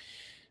fun.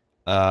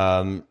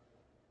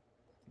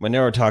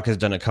 Monero Talk has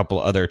done a couple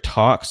other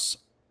talks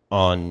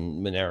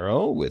on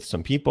Monero with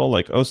some people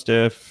like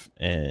Ostiff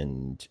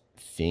and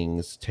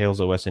things. Tails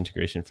OS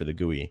integration for the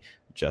GUI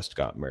just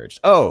got merged.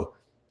 Oh,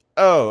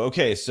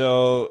 okay.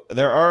 So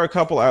there are a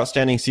couple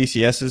outstanding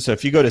CCSs. So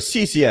if you go to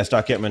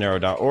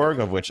ccs.getmonero.org,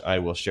 of which I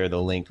will share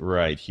the link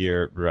right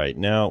here, right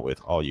now with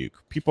all you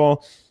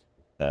people.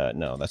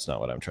 No, that's not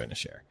what I'm trying to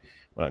share.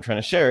 What I'm trying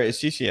to share is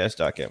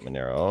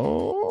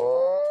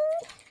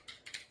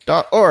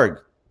ccs.getmonero.org.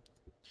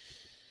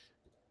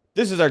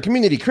 This is our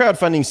community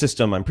crowdfunding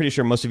system. I'm pretty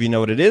sure most of you know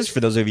what it is.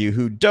 For those of you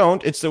who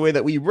don't, it's the way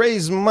that we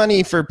raise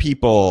money for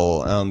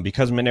people.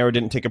 Because Monero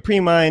didn't take a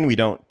pre-mine, we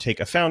don't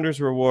take a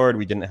founder's reward,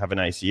 we didn't have an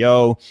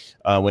ICO.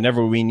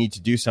 Whenever we need to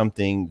do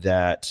something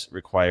that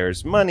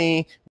requires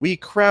money, we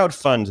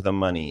crowdfund the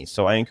money.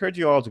 So I encourage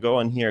you all to go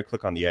on here,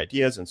 click on the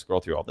ideas, and scroll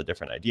through all the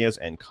different ideas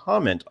and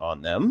comment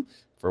on them.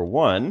 For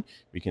one,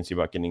 we can see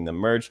about getting them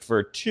merged.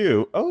 For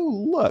two,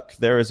 oh, look,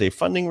 there is a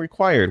funding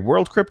required.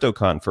 World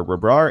CryptoCon for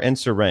Rabrar and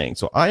Sarang.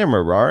 So I am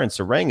Rabrar and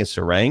Sarang is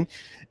Sarang.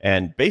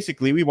 And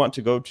basically, we want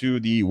to go to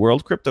the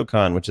World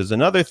CryptoCon, which is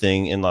another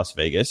thing in Las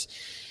Vegas.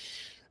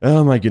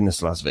 Oh, my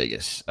goodness, Las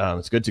Vegas.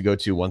 It's good to go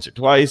to once or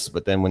twice,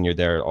 but then when you're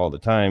there all the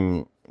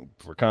time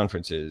for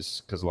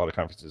conferences, because a lot of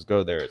conferences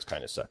go there, it's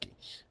kind of sucky.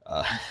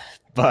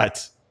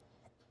 But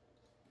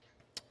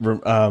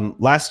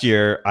last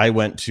year, I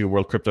went to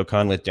World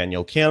CryptoCon with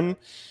Daniel Kim,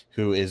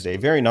 who is a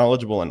very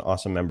knowledgeable and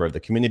awesome member of the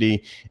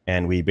community.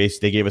 And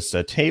they gave us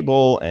a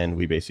table, and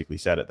we basically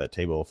sat at that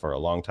table for a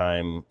long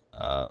time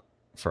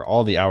for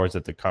all the hours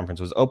that the conference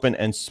was open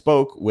and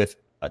spoke with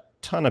a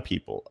ton of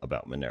people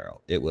about Monero.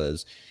 It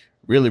was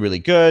really, really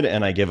good,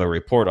 and I give a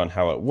report on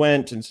how it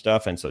went and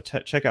stuff. And so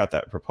check out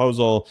that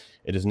proposal.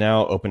 It is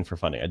now open for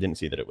funding. I didn't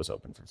see that it was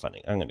open for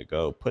funding. I'm going to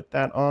go put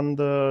that on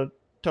the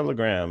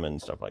Telegram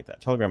and stuff like that.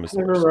 Telegram is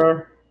the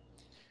worst.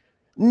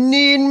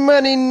 Need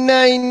money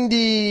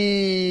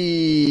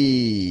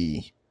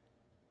 90.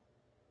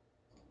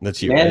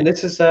 That's you, man. right?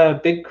 This is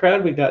a big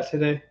crowd we got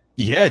today.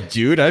 Yeah,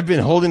 dude, I've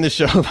been holding the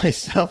show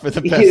myself for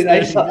the past. Dude,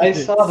 I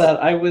saw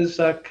that. I was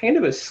kind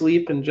of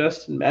asleep, and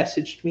Justin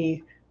messaged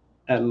me,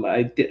 and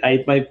my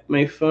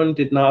phone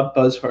did not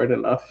buzz hard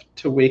enough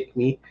to wake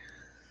me.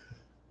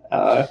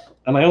 And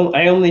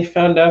I only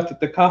found out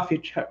that the coffee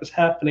chat was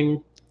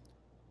happening.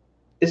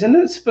 Isn't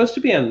it supposed to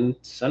be on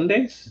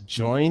Sundays?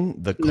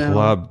 Join the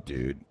club,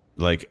 dude.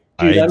 Like,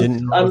 dude, I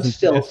didn't know. I'm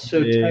still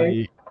so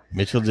tired.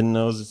 Mitchell didn't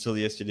know until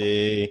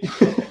yesterday.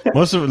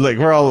 Most of it, like,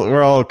 we're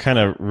all kind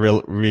of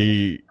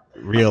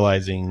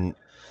realizing.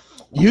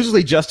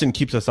 Usually, Justin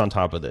keeps us on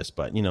top of this,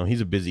 but you know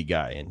he's a busy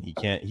guy and he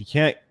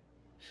can't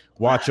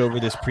watch over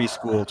this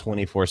preschool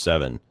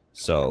 24/7.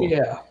 So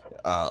yeah.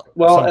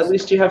 Well, at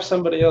least you have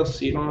somebody else,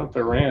 so you don't have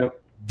to rant.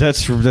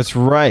 That's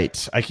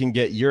right. I can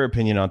get your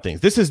opinion on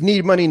things. This is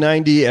Need Money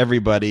 90,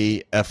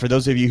 everybody. For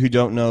those of you who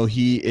don't know,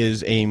 he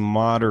is a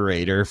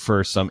moderator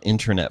for some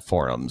internet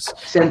forums.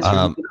 Censor.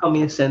 You can call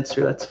me a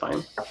censor. That's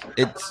fine.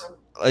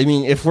 I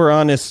mean, if we're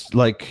honest,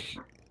 like,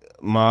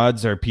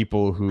 mods are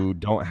people who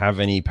don't have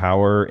any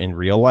power in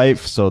real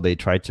life, so they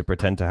try to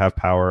pretend to have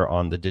power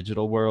on the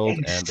digital world,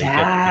 exactly.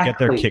 And they get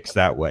their kicks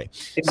that way.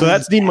 Exactly. So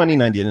that's Need Money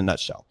 90 in a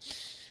nutshell.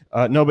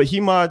 No, but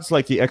he mods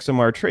like the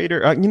XMR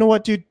Trader. You know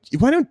what, dude?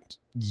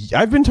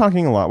 I've been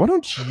talking a lot. Why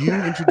don't you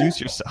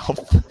introduce yourself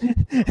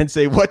and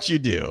say what you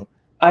do?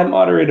 I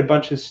moderate a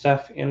bunch of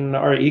stuff in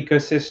our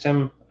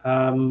ecosystem.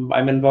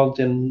 I'm involved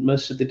in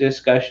most of the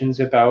discussions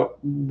about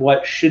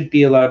what should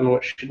be allowed and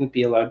what shouldn't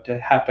be allowed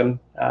to happen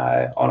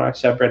on our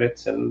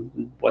subreddits,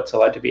 and what's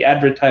allowed to be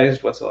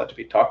advertised, what's allowed to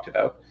be talked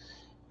about.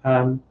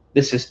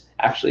 This is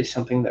actually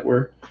something that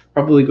we're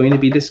probably going to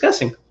be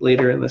discussing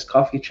later in this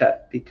coffee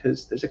chat,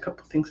 because there's a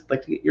couple things I'd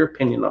like to get your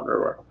opinion on,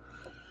 Aurora.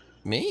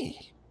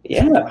 Me?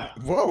 Yeah.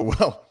 Whoa,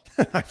 well,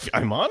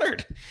 I'm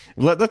honored.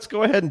 Let's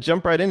go ahead and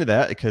jump right into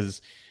that,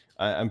 because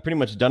I'm pretty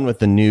much done with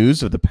the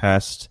news of the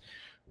past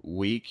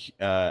week,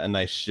 and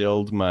I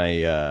shilled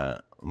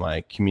my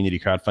my community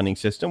crowdfunding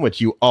system, which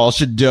you all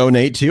should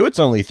donate to. It's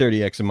only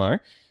 30 XMR.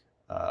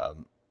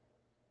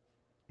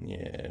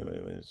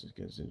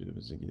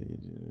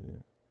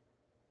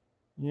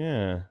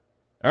 Yeah.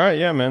 All right,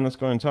 yeah, man. Let's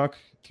go and talk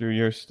through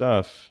your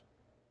stuff.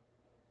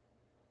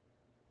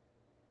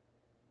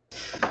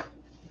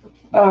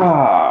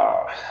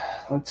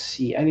 Let's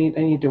see. I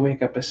need to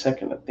wake up a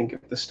second and think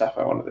of the stuff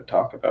I wanted to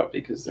talk about,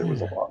 because there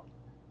was a lot.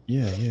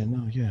 Yeah.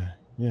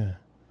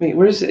 Wait,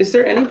 is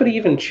there anybody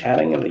even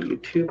chatting on the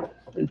YouTube?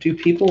 Do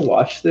people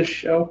watch this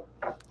show?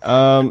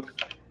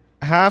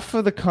 Half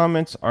of the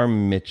comments are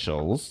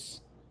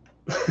Mitchell's.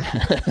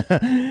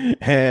 But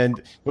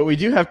we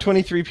do have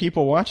 23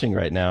 people watching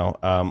right now.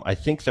 I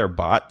think they're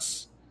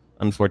bots,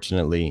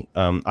 unfortunately.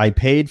 I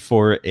paid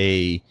for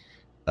a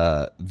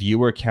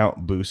viewer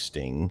count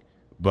boosting,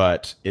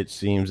 but it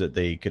seems that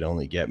they could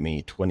only get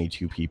me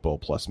 22 people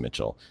plus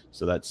Mitchell.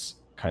 So that's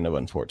kind of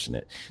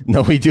unfortunate.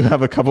 No, we do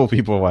have a couple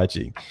people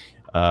watching.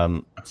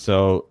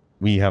 So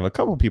we have a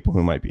couple people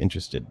who might be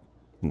interested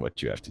in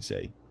what you have to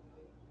say.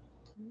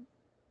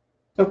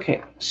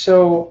 Okay,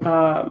 so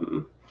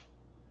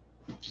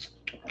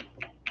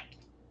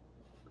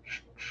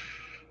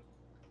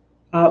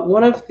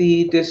one of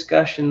the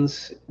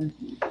discussions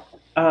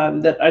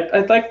that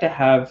I'd like to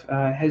have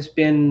has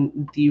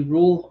been the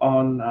rule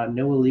on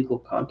no illegal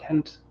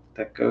content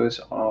that goes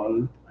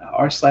on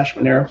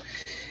r/Monero.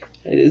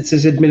 This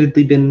has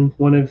admittedly been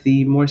one of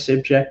the more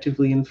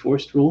subjectively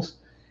enforced rules,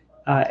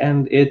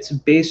 and it's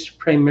based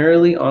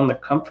primarily on the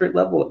comfort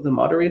level of the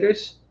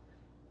moderators.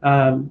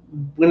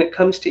 When it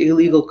comes to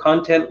illegal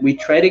content, we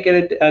try to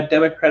get a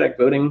democratic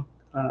voting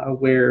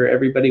where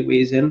everybody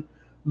weighs in,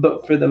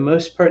 but for the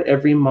most part,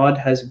 every mod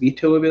has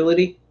veto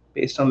ability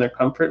based on their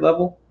comfort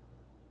level.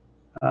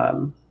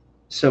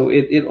 So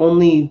it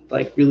only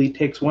really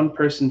takes one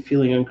person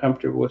feeling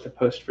uncomfortable with a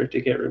post for it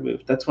to get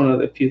removed. That's one of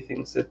the few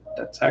things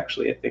that's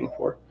actually a thing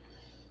for.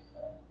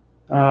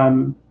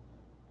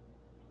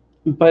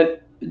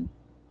 But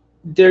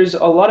there's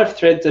a lot of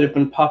threads that have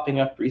been popping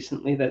up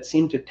recently that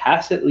seem to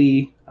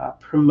tacitly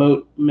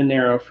promote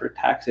Monero for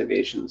tax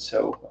evasion.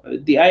 So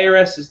the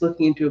IRS is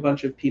looking into a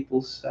bunch of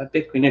people's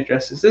Bitcoin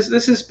addresses.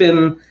 This has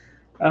been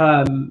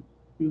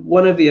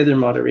one of the other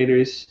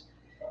moderators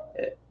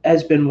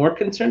has been more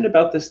concerned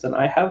about this than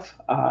I have,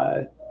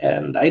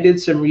 and I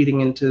did some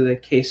reading into the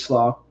case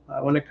law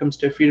when it comes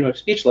to freedom of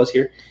speech laws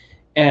here,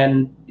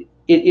 and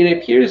it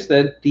appears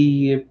that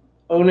the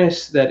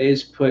onus that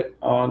is put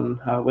on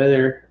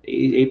whether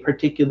a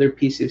particular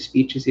piece of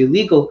speech is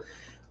illegal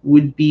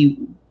would be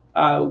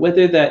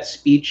whether that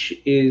speech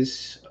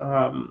is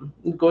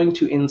going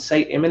to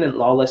incite imminent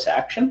lawless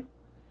action.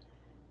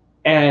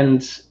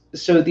 And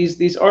so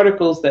these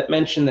articles that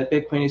mention that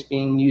Bitcoin is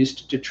being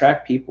used to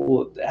track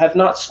people have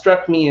not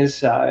struck me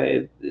as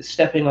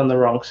stepping on the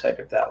wrong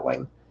side of that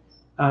line.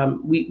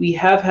 We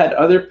have had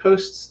other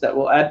posts that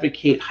will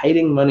advocate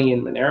hiding money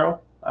in Monero.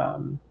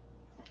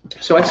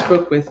 So I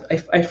spoke with,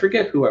 I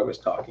forget who I was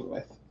talking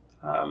with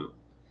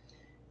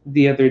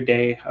the other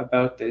day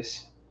about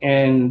this.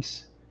 And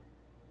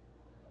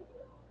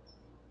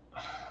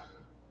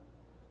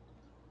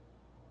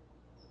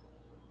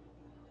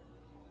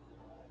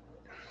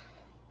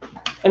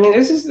I mean,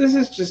 this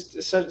is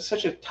just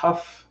such a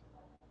tough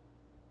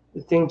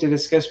thing to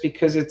discuss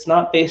because it's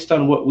not based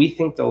on what we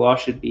think the law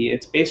should be.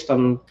 It's based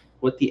on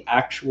what the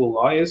actual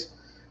law is.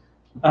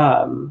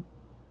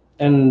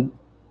 And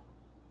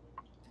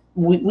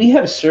we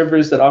have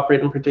servers that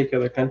operate in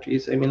particular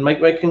countries. I mean,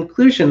 my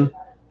conclusion,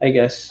 I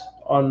guess,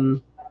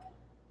 on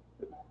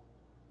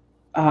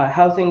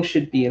how things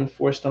should be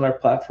enforced on our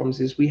platforms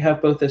is we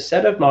have both a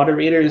set of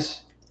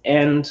moderators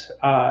and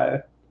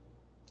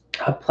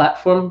a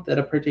platform that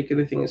a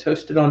particular thing is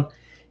hosted on,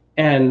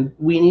 and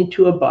we need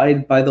to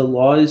abide by the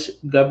laws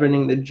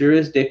governing the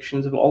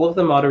jurisdictions of all of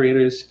the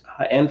moderators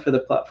and for the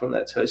platform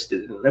that's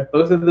hosted. And if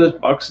both of those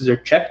boxes are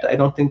checked, I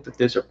don't think that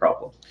there's a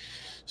problem.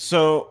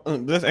 So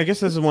I guess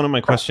this is one of my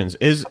questions: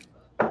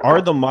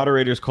 are the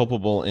moderators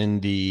culpable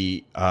in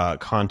the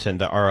content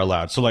that are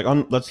allowed? So, like,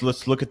 let's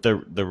look at the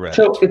Reddit.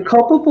 So,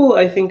 culpable,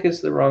 I think,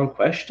 is the wrong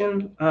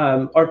question.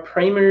 Our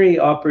primary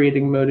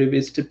operating motive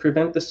is to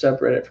prevent the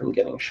subreddit from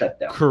getting shut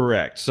down.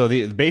 Correct. So,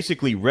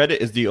 basically, Reddit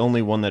is the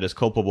only one that is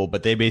culpable,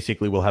 but they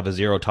basically will have a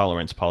zero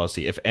tolerance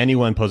policy. If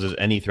anyone poses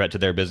any threat to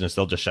their business,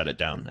 they'll just shut it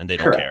down, and they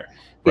don't care.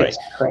 Right. Yes,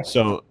 correct.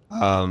 So,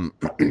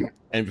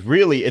 and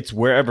really, it's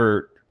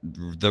wherever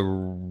the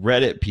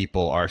Reddit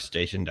people are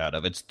stationed out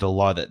of. It's the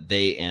law that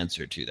they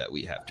answer to that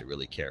we have to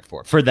really care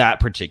for that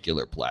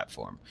particular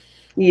platform.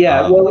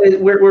 Yeah, well,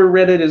 where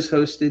Reddit is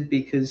hosted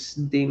because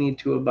they need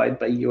to abide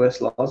by U.S.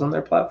 laws on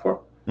their platform.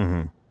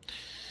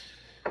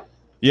 Mm-hmm.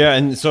 Yeah,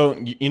 and so,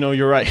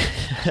 you're right.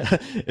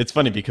 It's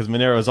funny because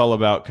Monero is all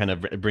about kind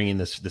of bringing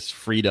this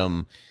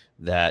freedom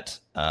that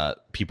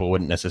people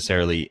wouldn't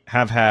necessarily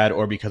have had,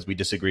 or because we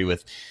disagree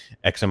with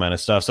X amount of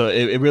stuff. So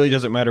it really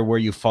doesn't matter where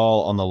you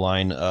fall on the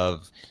line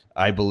of,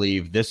 I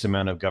believe this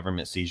amount of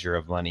government seizure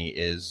of money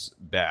is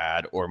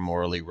bad or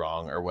morally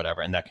wrong or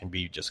whatever. And that can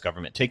be just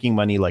government taking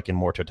money, like in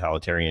more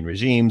totalitarian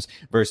regimes,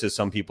 versus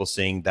some people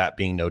seeing that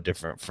being no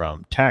different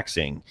from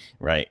taxing,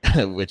 right?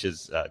 Which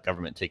is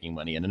government taking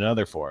money in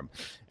another form.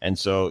 And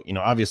so,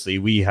 obviously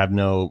we have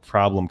no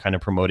problem kind of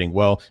promoting,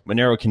 well,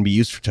 Monero can be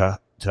used to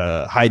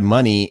hide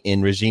money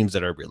in regimes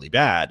that are really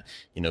bad,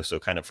 so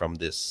kind of from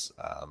this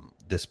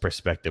this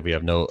perspective, we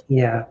have no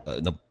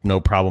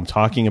problem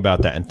talking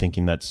about that and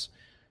thinking that's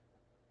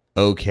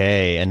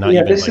okay, and not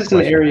even this is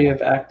an area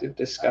of active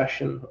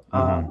discussion.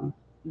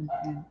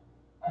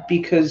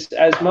 Because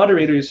as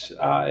moderators,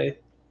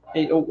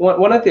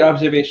 one of the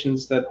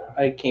observations that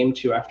I came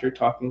to after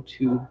talking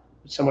to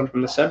someone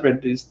from the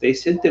subreddit is they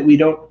said that we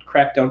don't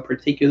crack down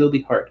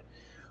particularly hard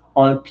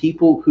on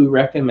people who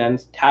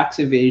recommend tax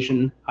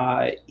evasion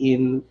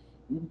in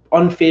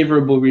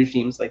unfavorable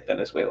regimes like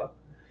Venezuela.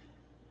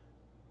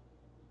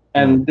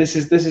 And this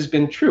has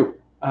been true.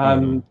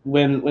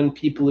 When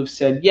people have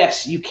said,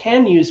 yes, you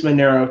can use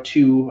Monero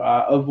to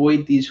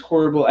avoid these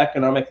horrible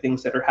economic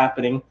things that are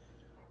happening,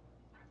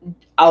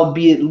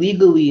 albeit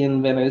legally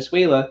in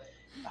Venezuela,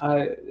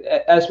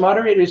 as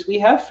moderators, we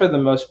have for the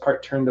most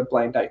part turned a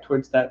blind eye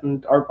towards that,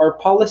 and our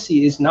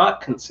policy is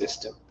not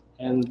consistent.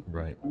 And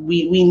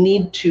we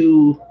need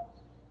to,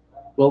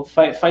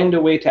 find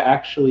a way to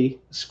actually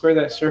square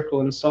that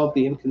circle and solve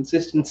the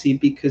inconsistency,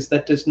 because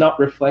that does not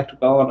reflect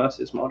well on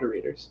us as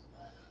moderators.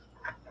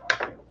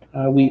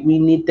 We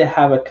need to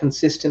have a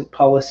consistent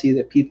policy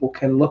that people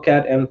can look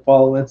at and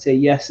follow and say,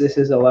 yes, this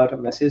is allowed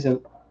and this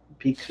isn't,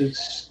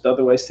 because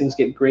otherwise things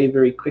get gray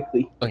very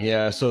quickly.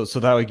 Yeah, so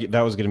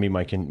that was going to be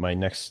my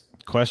next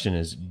question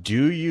is,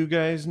 do you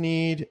guys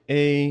need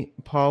a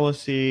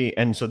policy?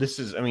 And so this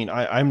is,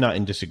 I'm not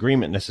in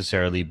disagreement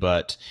necessarily,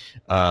 but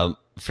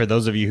for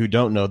those of you who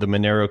don't know, the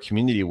Monero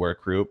Community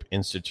Work Group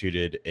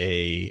instituted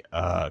a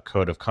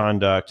code of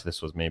conduct.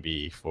 This was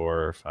maybe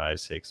 4, 5,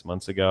 6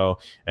 months ago,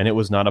 and it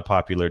was not a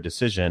popular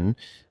decision.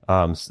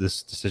 So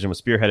this decision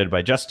was spearheaded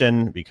by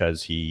Justin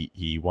because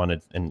he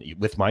wanted, and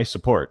with my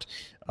support,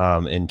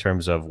 in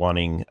terms of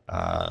wanting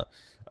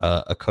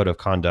a code of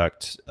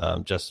conduct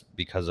just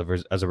because of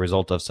as a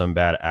result of some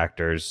bad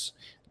actors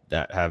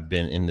that have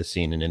been in the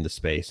scene and in the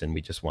space, and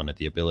we just wanted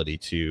the ability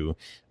to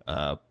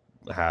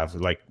have,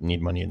 like Need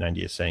Money at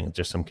 90 is saying,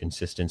 just some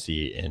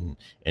consistency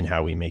in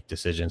how we make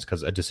decisions,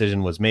 because a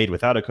decision was made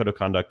without a code of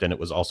conduct and it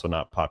was also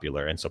not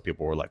popular, and so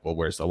people were like, well,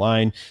 where's the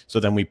line? So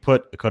then we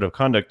put a code of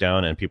conduct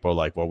down and people are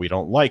like, well, we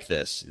don't like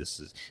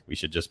this, we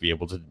should just be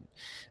able to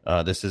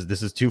this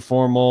is too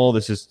formal,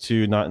 this is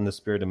too not in the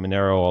spirit of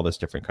Monero, all this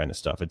different kind of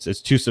stuff.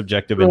 It's too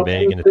subjective and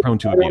vague, and it's prone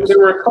to abuse. There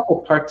were a couple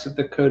parts of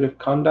the code of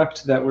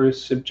conduct that were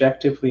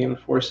subjectively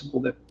enforceable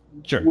that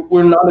Sure.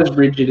 We're not as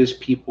rigid as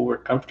people were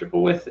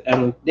comfortable with,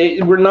 and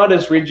we're not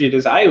as rigid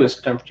as I was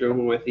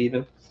comfortable with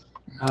even.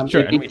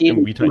 Sure, and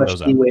we tightened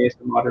those up. Leeway as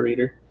the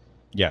moderator.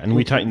 Yeah, and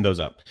we tightened those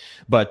up.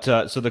 But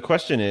so the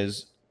question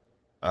is,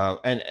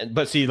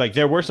 but see, like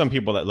there were some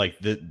people that like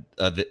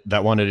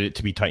that wanted it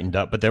to be tightened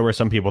up, but there were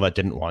some people that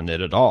didn't want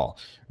it at all,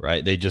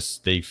 right?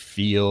 They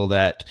feel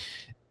that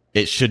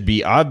it should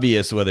be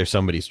obvious whether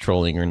somebody's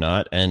trolling or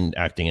not and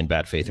acting in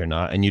bad faith or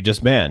not, and you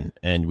just ban.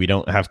 And we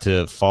don't have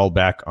to fall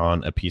back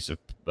on a piece of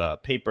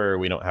paper.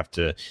 We don't have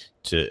to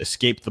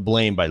escape the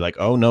blame by like,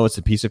 oh no, it's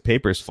a piece of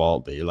paper's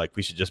fault. They like,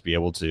 we should just be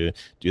able to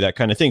do that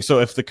kind of thing.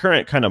 So if the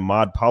current kind of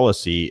mod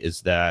policy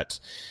is that,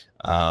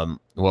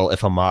 well,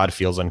 if a mod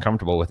feels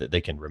uncomfortable with it,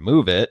 they can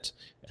remove it,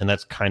 and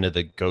that's kind of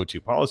the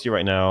go-to policy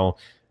right now.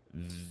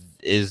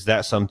 Is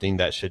that something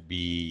that should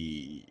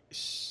be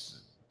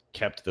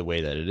kept the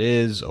way that it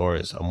is, or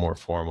is a more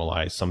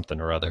formalized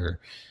something or other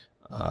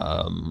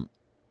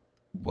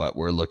what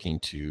we're looking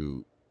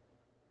to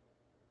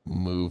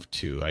move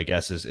to, I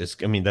guess is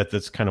I mean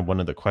that's kind of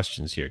one of the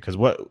questions here, because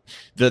what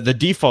the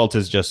default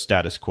is just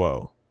status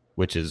quo,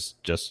 which is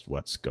just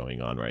what's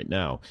going on right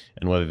now,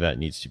 and whether that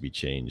needs to be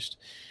changed.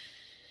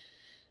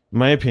 In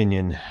my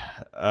opinion,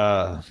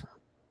 I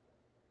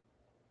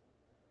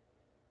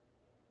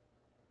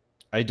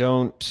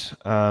don't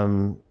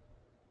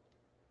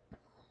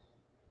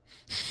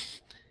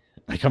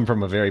I come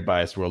from a very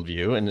biased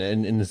worldview, and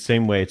in the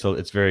same way,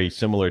 it's very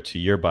similar to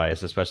your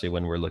bias, especially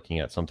when we're looking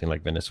at something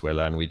like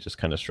Venezuela, and we just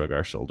kind of shrug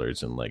our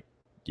shoulders and like,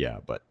 yeah,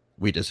 but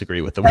we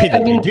disagree with the way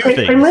that they do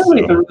things.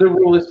 Primarily, so. the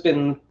rule has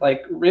been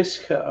like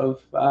risk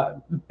of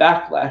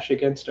backlash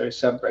against our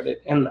subreddit,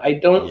 and I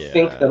don't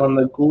think that on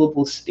the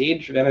global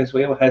stage,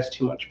 Venezuela has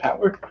too much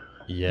power.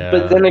 Yeah.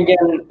 But then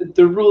again,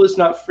 the rule is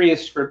not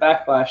freest for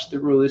backlash. The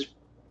rule is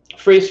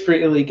freest for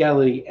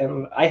illegality,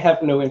 and I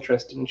have no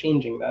interest in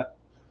changing that.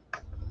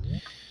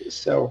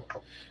 So,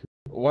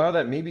 while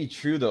that may be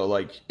true, though,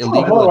 like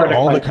illegal in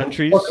all the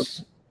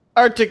countries.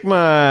 Arctic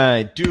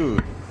My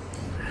dude.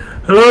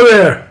 Hello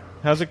there.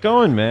 How's it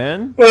going,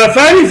 man? Well, I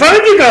finally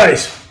found you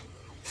guys.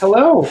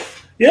 Hello.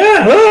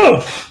 Yeah,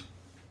 hello.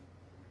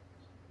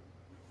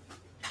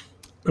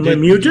 Am I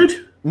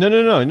muted?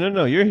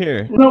 No. You're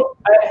here. No,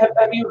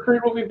 have you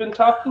heard what we've been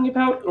talking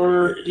about,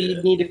 or do you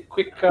need a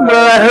quick? Well,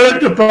 I heard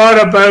the part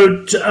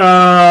about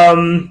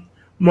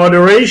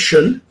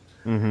moderation.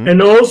 Mm-hmm.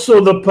 And also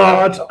the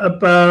part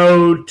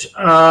about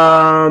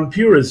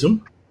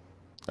purism.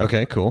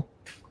 Okay, cool.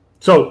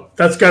 So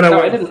that's kind of.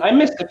 No, I didn't. I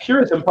missed the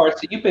purism part.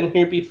 So you've been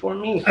here before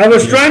me. I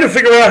was trying to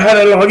figure out how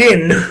to log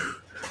in,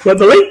 what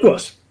the link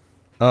was.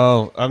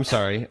 Oh, I'm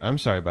sorry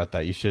about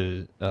that. You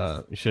should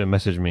have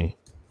messaged me.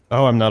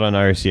 Oh, I'm not on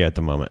IRC at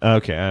the moment.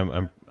 Okay,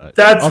 I'm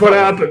that's what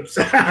happens.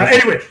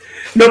 Anyway,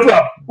 no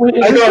problem. Wait,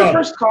 is this the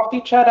first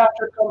coffee chat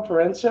after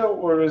Conferenzo,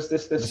 or was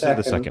this the second?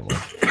 This is the second one.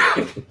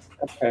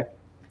 Okay.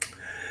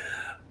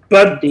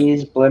 But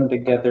these blend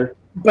together.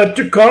 But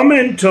to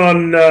comment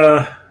on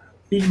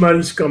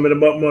Niedman's comment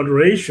about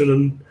moderation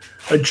and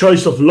a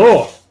choice of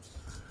law,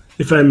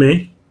 if I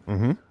may,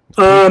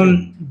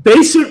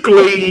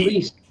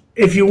 basically,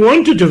 if you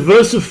want to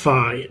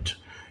diversify it,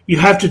 you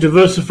have to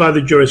diversify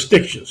the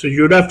jurisdiction. So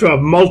you'd have to have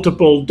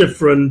multiple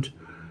different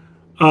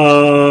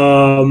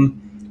platforms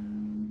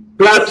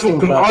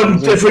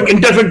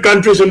in different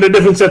countries under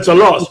different sets of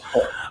laws.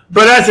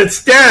 But as it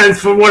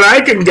stands, from what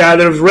I can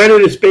gather, if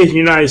Reddit is based in the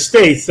United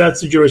States, that's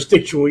the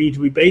jurisdiction we need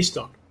to be based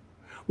on,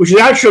 which is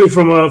actually,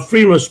 from a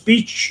freedom of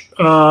speech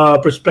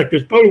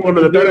perspective, probably one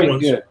of the better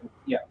ones. Good.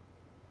 Yeah.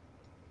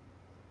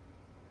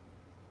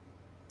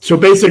 So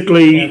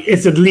basically,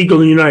 it's illegal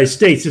in the United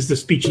States. Is the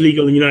speech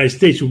legal in the United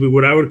States would be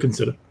what I would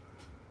consider.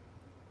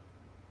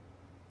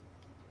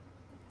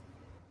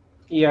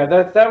 Yeah,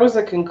 that was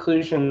a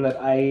conclusion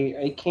that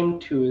I came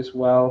to as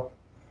well.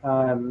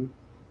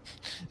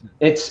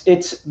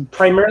 It's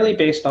primarily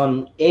based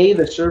on A,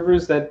 the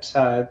servers that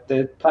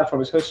the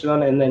platform is hosted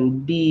on, and then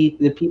B,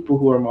 the people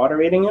who are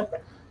moderating it.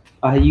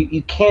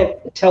 You can't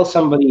tell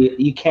somebody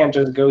you can't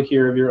just go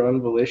here of your own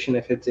volition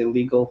if it's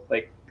illegal.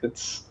 Like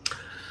it's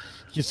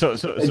so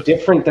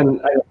different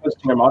than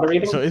hosting or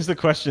moderating. So is the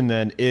question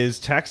then, is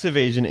tax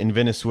evasion in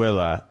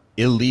Venezuela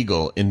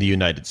illegal in the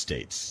United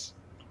States?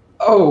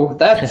 Oh,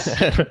 that's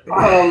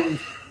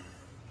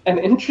an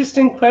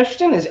interesting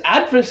question. Is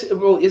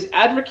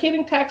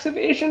advocating tax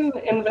evasion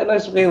in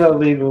Venezuela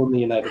legal in the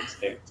United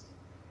States?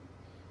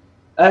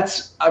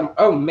 That's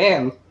oh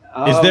man.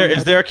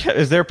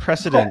 Is there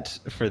precedent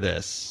for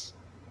this?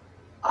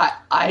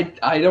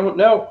 I don't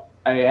know.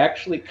 I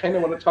actually kind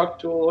of want to talk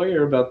to a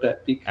lawyer about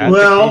that because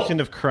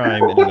Advocation of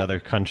crime in another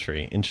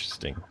country.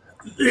 Interesting.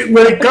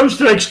 When it comes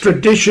to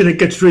extradition, it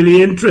gets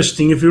really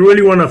interesting. If you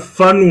really want a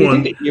fun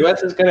one, the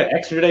U.S. is going to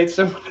extradite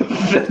someone.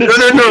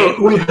 no.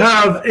 We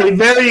have a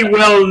very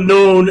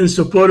well-known and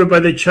supported by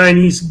the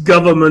Chinese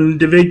government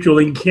individual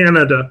in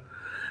Canada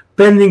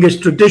pending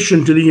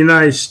extradition to the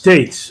United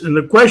States. And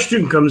the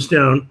question comes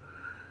down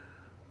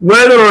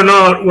whether or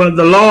not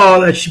the law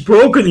that she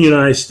broke in the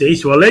United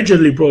States, or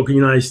allegedly broke in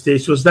the United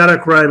States, was that a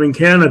crime in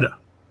Canada?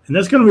 And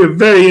that's going to be a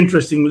very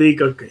interesting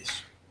legal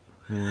case.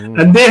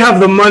 And they have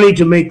the money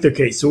to make the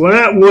case. So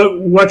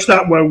watch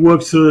that one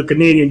work through the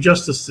Canadian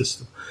justice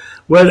system.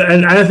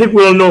 And I think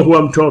we'll know who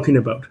I'm talking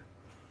about.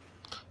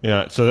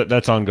 Yeah, so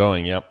that's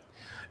ongoing, yep.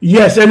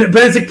 Yes, but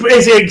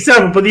it's an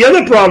example. But the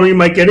other problem you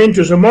might get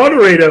into is a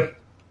moderator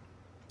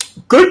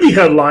could be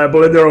held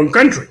liable in their own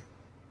country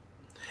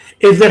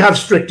if they have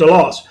stricter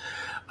laws.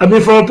 I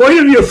mean, from a point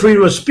of view of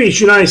freedom of speech,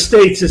 the United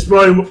States is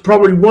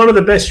probably one of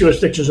the best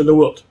jurisdictions in the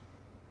world.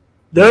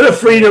 There are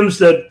freedoms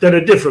that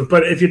are different,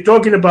 but if you're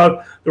talking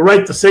about the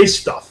right to say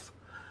stuff,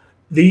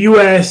 the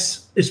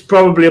U.S. is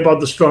probably about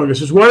the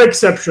strongest. There's one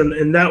exception,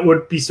 and that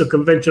would be the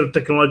Convention of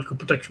Technological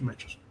Protection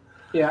Measures.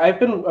 Yeah,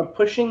 I've been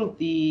pushing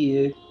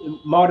the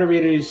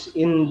moderators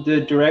in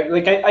the direct.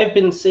 Like I've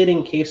been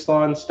citing case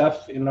law and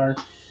stuff in our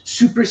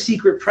super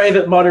secret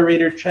private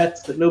moderator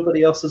chats that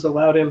nobody else is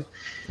allowed in.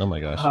 Oh my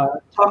gosh!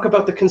 Talk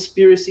about the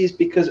conspiracies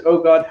because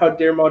oh god, how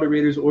dare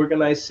moderators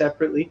organize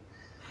separately,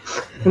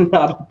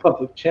 not on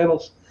public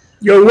channels.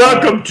 You're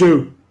welcome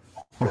to.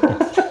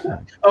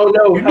 Oh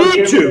no! You how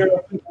need dare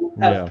to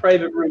have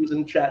private rooms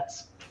and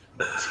chats.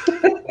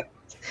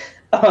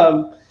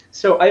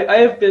 So I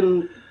have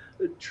been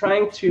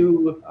trying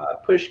to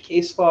push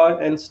case law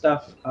and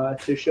stuff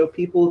to show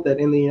people that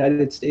in the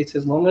United States,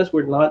 as long as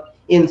we're not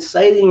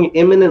inciting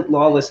imminent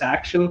lawless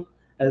action,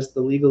 as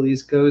the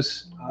legalese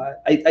goes,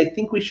 I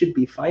think we should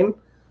be fine.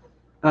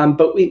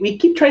 But we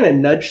keep trying to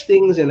nudge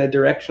things in a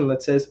direction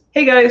that says,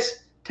 hey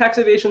guys, tax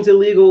evasion's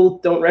illegal,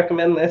 don't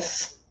recommend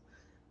this.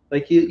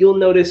 Like you'll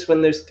notice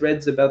when there's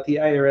threads about the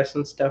IRS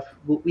and stuff,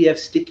 we have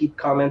sticky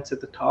comments at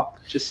the top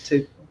just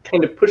to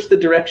kind of push the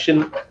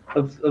direction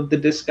of the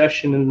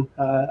discussion in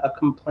a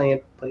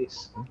compliant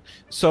place.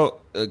 So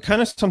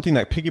kind of something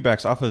that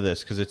piggybacks off of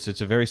this, because it's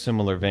a very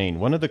similar vein.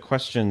 One of the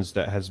questions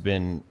that has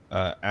been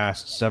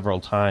asked several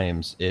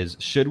times is,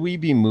 should we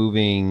be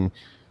moving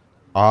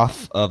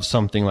off of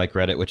something like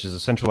Reddit, which is a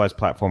centralized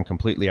platform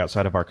completely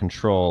outside of our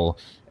control,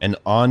 and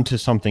onto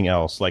something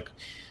else?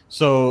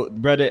 So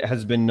Reddit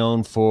has been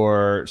known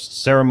for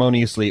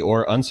ceremoniously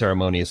or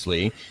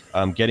unceremoniously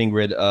getting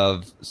rid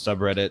of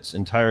subreddits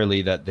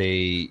entirely that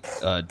they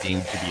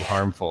deemed to be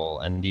harmful.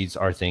 And these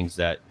are things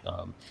that,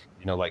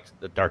 like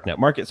the Darknet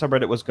Market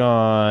subreddit was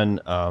gone,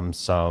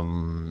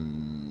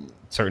 some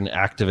certain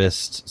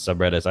activist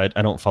subreddits.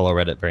 I don't follow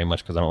Reddit very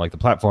much because I don't like the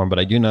platform, but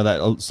I do know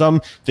that some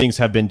things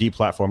have been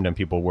deplatformed and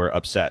people were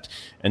upset.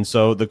 And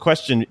so the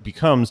question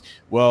becomes,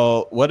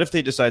 well, what if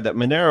they decide that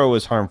Monero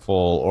is harmful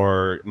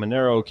or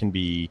Monero can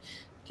be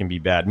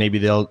bad? Maybe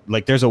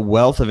there's a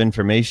wealth of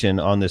information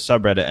on this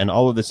subreddit, and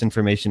all of this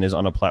information is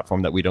on a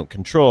platform that we don't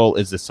control.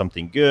 Is this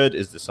something good?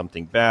 Is this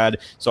something bad?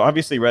 So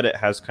obviously Reddit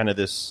has kind of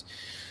this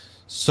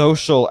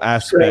social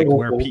aspect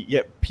where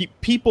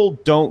people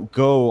don't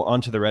go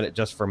onto the Reddit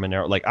just for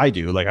Monero. Like I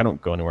do. Like I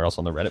don't go anywhere else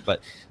on the Reddit,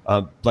 but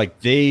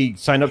they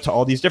sign up to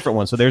all these different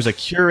ones. So there's a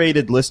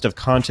curated list of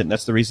content.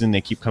 That's the reason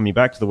they keep coming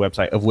back to the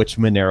website, of which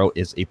Monero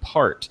is a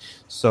part.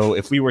 So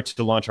if we were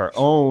to launch our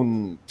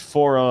own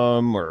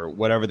forum or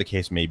whatever the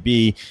case may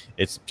be,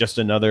 it's just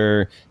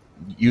another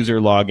user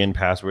login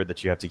password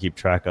that you have to keep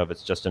track of.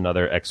 It's just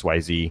another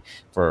XYZ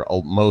for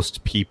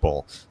most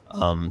people.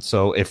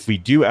 So if we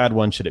do add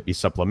one, should it be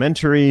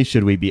supplementary?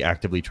 Should we be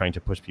actively trying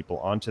to push people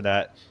onto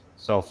that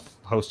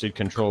self-hosted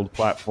controlled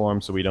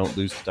platform so we don't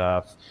lose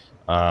stuff?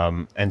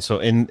 And so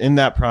in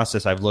that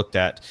process, I've looked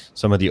at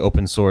some of the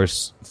open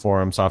source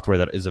forum software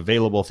that is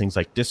available, things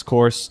like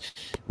Discourse,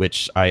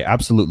 which I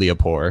absolutely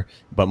abhor,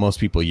 but most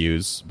people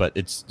use, but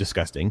it's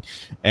disgusting.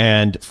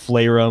 And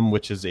Flarum,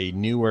 which is a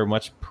newer,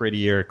 much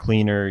prettier,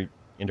 cleaner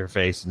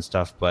interface and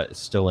stuff, but it's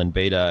still in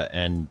beta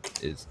and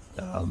is...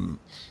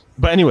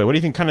 But anyway, what do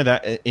you think kind of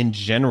that in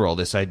general,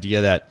 this idea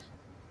that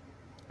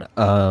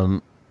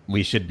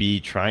we should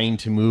be trying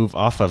to move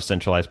off of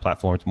centralized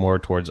platforms more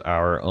towards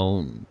our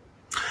own?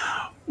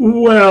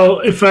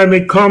 Well, if I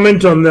may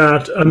comment on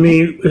that, I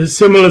mean, a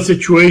similar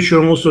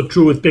situation also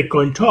true with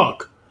Bitcoin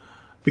Talk,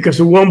 because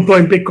at one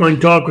point Bitcoin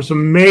Talk was a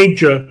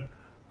major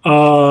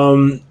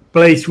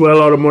place where a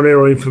lot of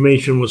Monero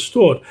information was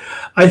stored.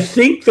 I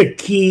think the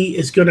key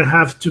is going to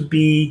have to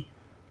be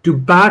to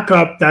back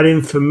up that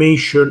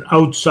information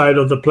outside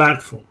of the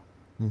platform,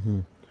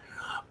 so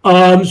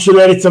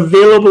that it's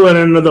available in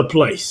another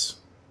place.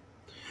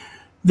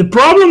 The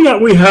problem that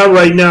we have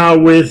right now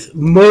with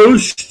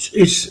most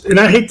is, and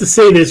I hate to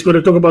say this when I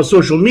talk about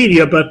social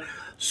media, but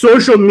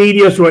social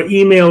media is what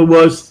email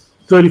was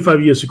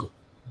 35 years ago.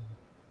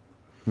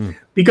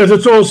 because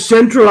it's all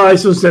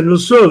centralized on central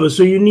servers.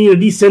 So you need a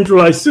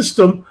decentralized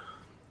system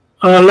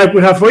like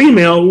we have for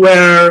email,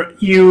 where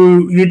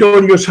you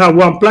don't just have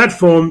one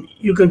platform,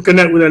 you can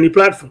connect with any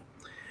platform.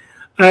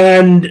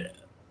 And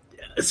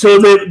so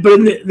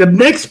the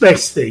next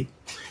best thing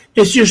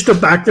is just to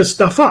back the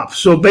stuff up.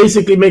 So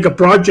basically make a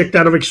project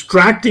out of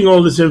extracting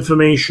all this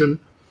information,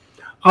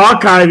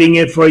 archiving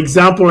it, for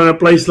example, in a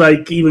place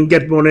like even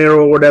Get Monero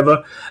or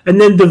whatever, and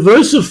then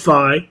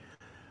diversify,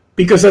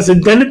 because that's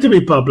intended to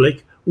be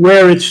public,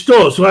 where it's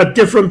stored. So have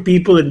different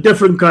people in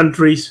different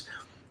countries,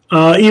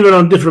 even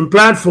on different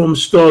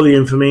platforms, store the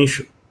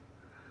information.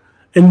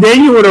 And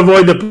then you would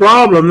avoid the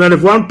problem that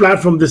if one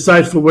platform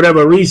decides for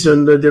whatever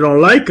reason that they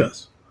don't like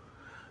us,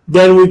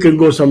 then we can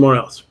go somewhere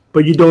else.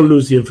 But you don't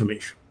lose the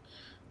information.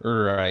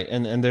 Right,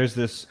 and there's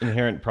this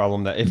inherent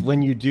problem that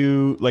when you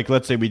do, like,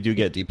 let's say we do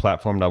get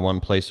deplatformed on one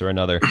place or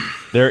another,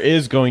 there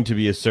is going to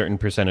be a certain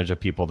percentage of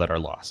people that are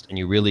lost, and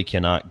you really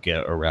cannot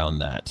get around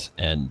that.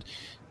 And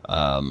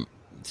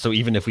so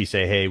even if we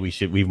say, hey,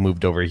 we've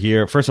moved over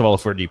here, first of all,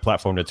 if we're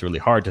deplatformed, it's really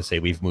hard to say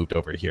we've moved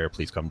over here,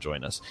 please come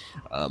join us.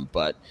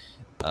 But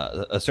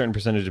a certain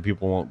percentage of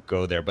people won't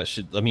go there. But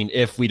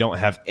if we don't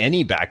have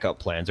any backup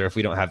plans, or if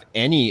we don't have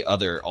any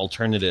other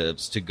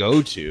alternatives to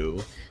go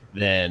to,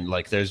 then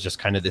there's just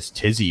kind of this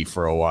tizzy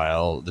for a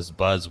while, this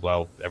buzz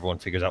while everyone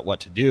figures out what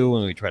to do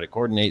and we try to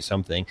coordinate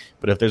something.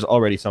 But if there's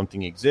already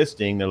something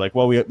existing, they're like,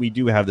 well, we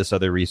do have this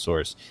other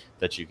resource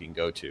that you can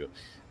go to.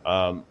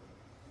 And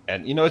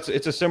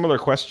it's a similar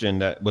question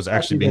that was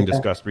actually being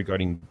discussed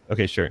regarding.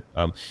 Okay, sure.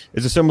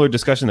 It's a similar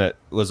discussion that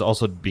was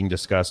also being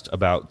discussed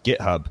about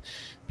GitHub,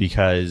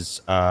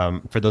 because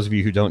for those of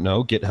you who don't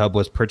know, GitHub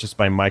was purchased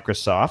by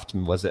Microsoft,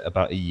 and was it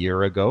about a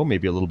year ago,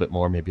 maybe a little bit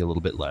more, maybe a little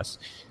bit less.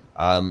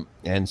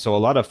 And so a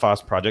lot of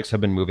FOSS projects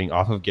have been moving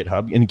off of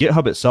GitHub, and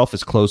GitHub itself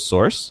is closed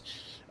source.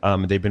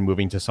 They've been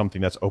moving to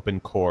something that's open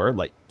core,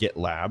 like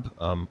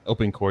GitLab.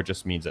 Open core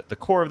just means that the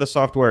core of the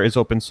software is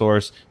open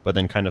source, but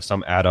then kind of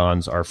some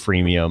add-ons are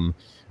freemium,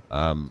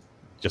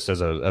 just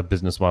as a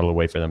business model, a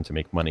way for them to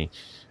make money.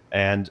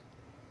 And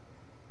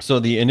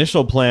so the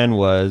initial plan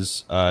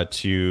was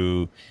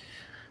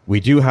we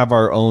do have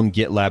our own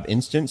GitLab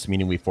instance,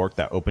 meaning we fork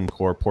that open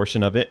core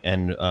portion of it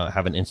and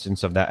have an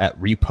instance of that at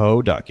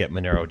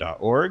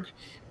repo.getmonero.org,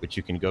 which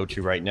you can go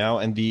to right now.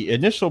 And the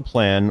initial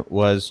plan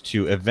was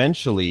to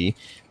eventually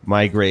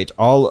migrate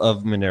all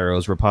of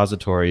Monero's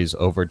repositories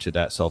over to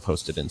that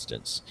self-hosted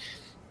instance.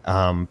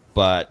 And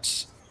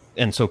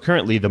so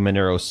currently the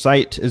Monero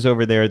site is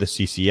over there, the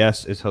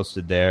CCS is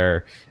hosted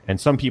there, and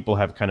some people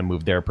have kind of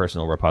moved their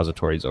personal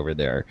repositories over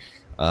there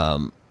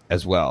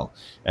as well,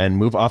 and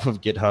move off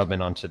of GitHub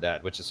and onto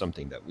that, which is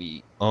something that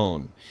we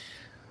own.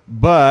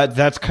 But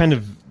that's kind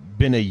of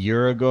been a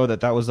year ago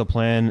that was the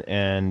plan,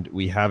 and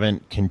we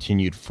haven't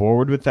continued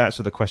forward with that.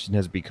 So the question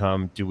has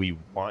become, do we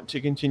want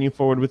to continue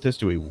forward with this?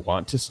 Do we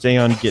want to stay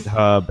on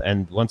GitHub?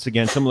 And once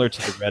again, similar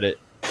to Reddit,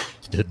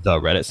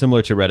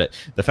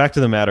 the fact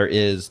of the matter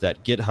is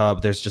that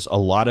GitHub, there's just a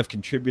lot of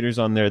contributors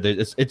on there.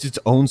 It's its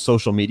own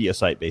social media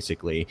site,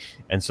 basically.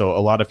 And so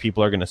a lot of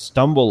people are going to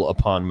stumble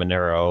upon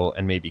Monero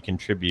and maybe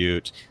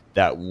contribute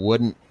that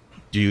wouldn't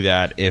do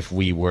that if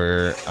we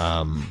were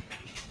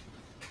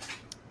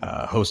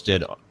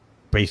hosted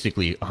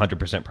basically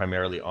 100%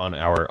 primarily on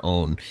our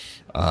own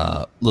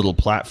little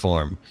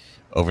platform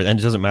over. And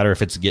it doesn't matter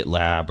if it's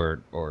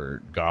GitLab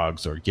or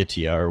GOGS or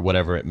Gitea or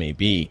whatever it may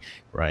be,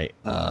 right?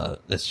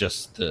 It's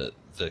just the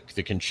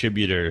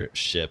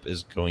contributorship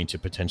is going to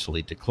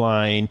potentially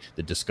decline.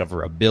 The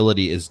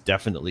discoverability is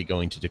definitely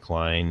going to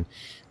decline.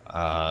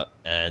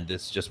 And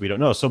it's just, we don't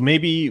know. So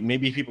maybe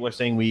people are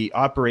saying we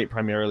operate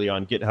primarily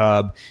on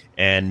GitHub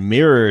and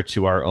mirror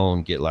to our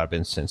own GitLab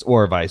instance,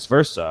 or vice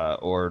versa,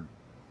 or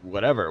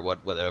whatever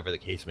the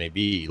case may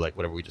be, like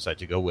whatever we decide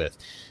to go with.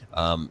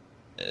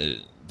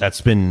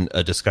 That's been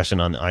a discussion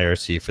on the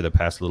IRC for the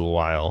past little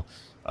while.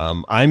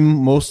 I'm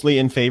mostly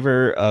in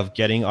favor of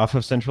getting off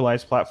of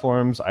centralized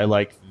platforms.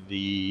 I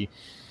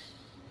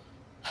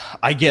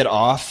get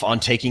off on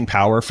taking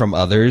power from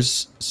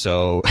others.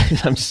 So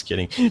I'm just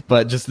kidding.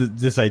 But just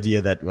this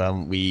idea that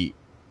we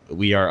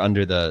are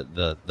under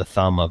the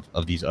thumb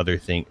of these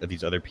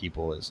other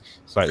people is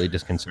slightly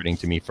disconcerting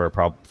to me for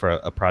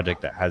a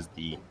project that has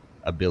the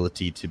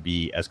ability to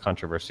be as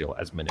controversial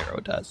as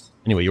Monero does.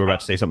 Anyway, you were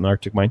about to say something,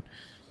 Ark, took mine?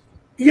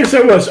 Yes,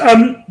 I was.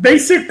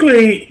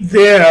 Basically,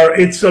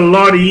 it's a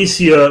lot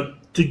easier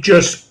to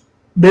just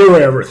mirror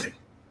everything.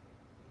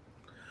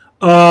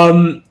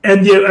 And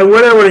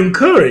what I would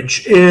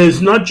encourage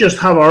is not just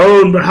have our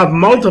own, but have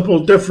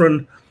multiple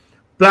different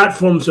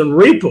platforms and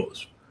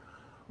repos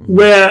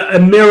where a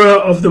mirror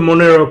of the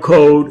Monero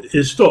code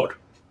is stored.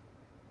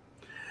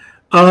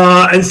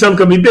 And some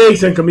can be big,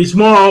 some can be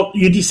small.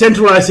 You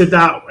decentralize it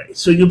that way.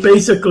 So you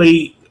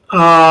basically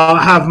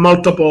have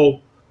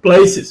multiple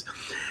places.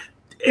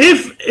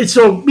 If it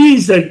so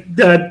means that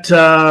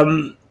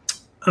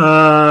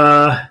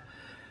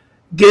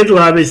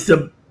GitLab is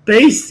the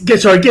base,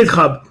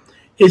 GitHub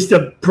is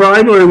the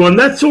primary one,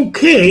 that's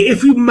okay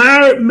if you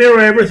mirror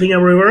everything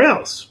everywhere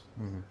else.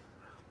 Mm-hmm.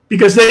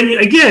 Because then,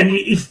 again,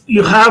 if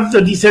you have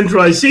the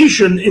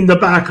decentralization in the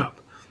backup,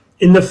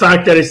 in the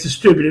fact that it's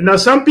distributed. Now,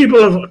 some people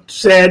have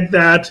said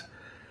that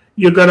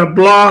you're going to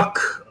block,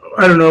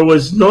 I don't know,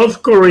 was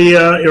North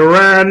Korea,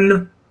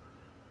 Iran,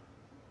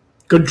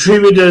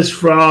 contributors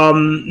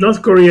from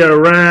North Korea,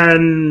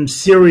 Iran,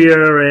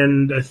 Syria,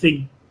 and I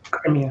think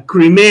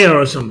Crimea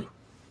or something.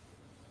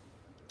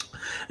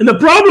 And the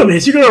problem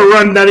is you're going to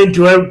run that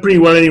into pretty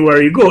well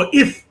anywhere you go.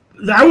 If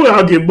I would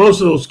argue in most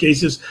of those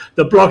cases,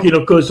 the blocking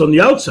occurs on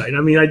the outside.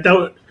 I mean, I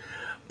doubt,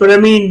 but I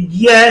mean,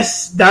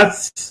 yes,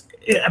 that's.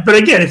 But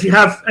again, if you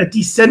have a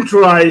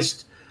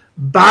decentralized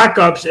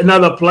backups in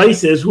other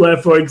places where,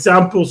 for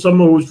example,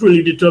 someone who's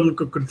really determined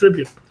could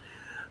contribute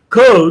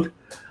code,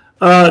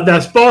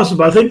 that's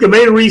possible. I think the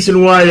main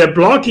reason why they're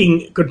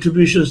blocking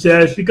contributions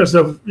there is because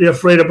they're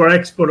afraid about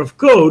export of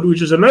code,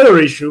 which is another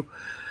issue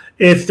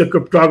if the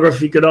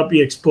cryptography cannot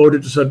be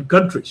exported to certain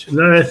countries.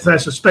 And I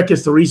suspect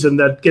it's the reason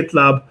that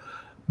GitLab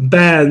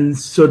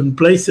bans certain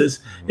places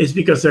is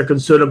because they're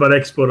concerned about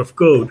export of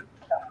code.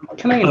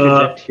 Can I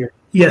interject here?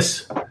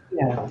 Yes.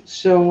 Yeah.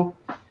 So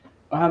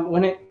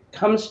when it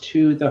comes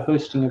to the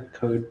hosting of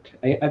code,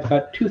 I've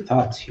got two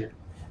thoughts here.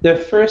 The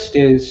first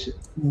is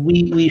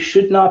we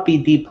should not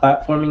be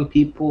deplatforming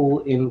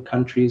people in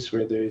countries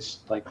where there's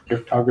like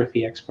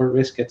cryptography, export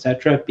risk,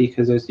 etc.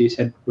 Because as you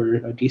said,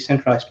 we're a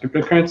decentralized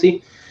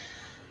cryptocurrency.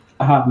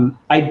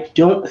 I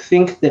don't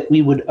think that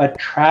we would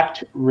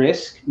attract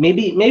risk.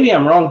 Maybe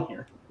I'm wrong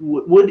here.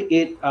 Would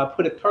it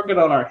put a target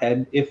on our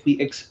head if we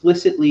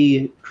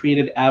explicitly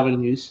created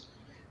avenues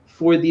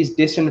for these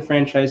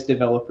disenfranchised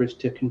developers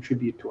to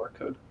contribute to our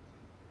code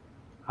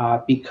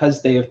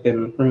because they have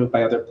been removed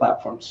by other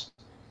platforms?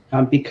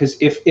 Because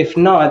if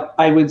not,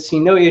 I would see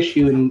no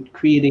issue in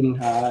creating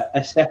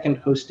a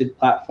second hosted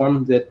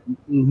platform that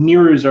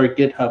mirrors our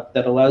GitHub,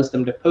 that allows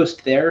them to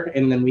post there,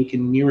 and then we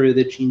can mirror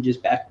the changes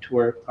back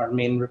to our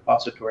main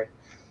repository.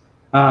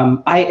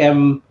 I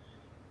am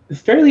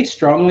fairly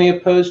strongly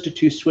opposed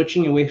to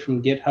switching away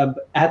from GitHub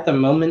at the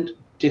moment,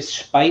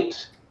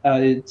 despite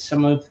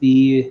some of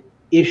the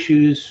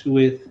issues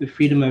with the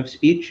freedom of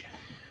speech,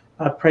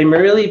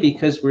 primarily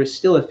because we're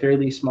still a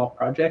fairly small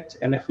project,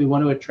 and if we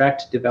want to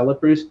attract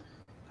developers,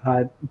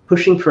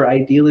 pushing for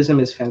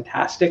idealism is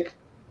fantastic,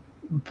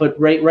 but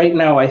right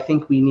now I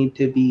think we need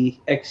to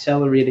be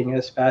accelerating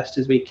as fast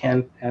as we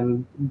can,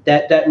 and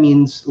that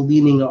means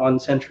leaning on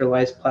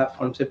centralized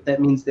platforms if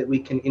that means that we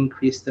can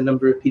increase the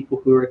number of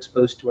people who are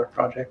exposed to our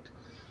project.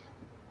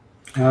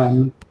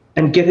 And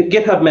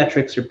GitHub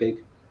metrics are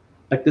big.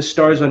 Like the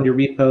stars on your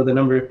repo, the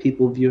number of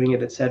people viewing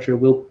it, etc.,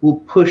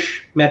 will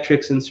push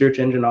metrics in search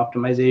engine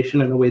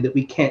optimization in a way that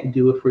we can't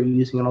do if we're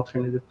using an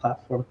alternative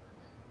platform.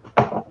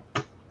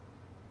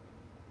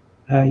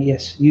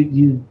 Yes,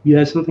 you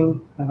have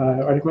something,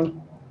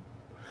 Artikman?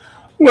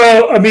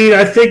 Well, I mean,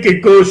 I think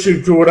it goes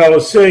to what I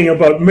was saying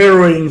about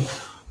mirroring,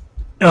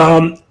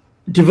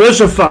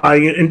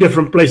 diversifying in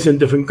different places in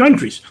different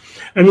countries.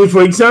 I mean,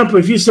 for example,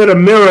 if you set a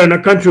mirror in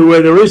a country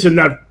where there isn't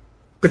that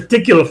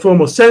particular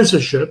form of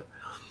censorship,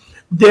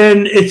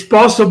 then it's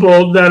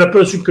possible that a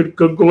person could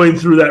go in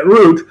through that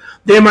route.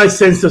 They might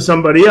censor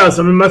somebody else.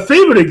 I mean, my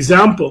favorite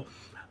example,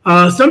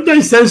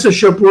 sometimes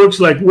censorship works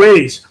like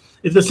Waze.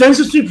 If the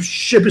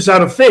censorship is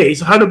out of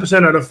phase,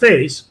 100% out of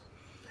phase,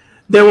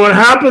 then what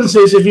happens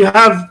is if you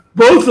have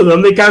both of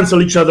them, they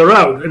cancel each other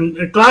out. And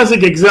a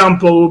classic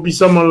example would be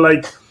someone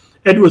like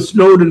Edward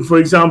Snowden, for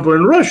example,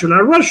 in Russia.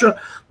 Now, Russia,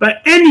 by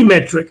any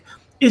metric,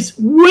 is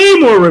way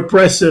more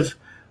repressive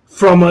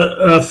from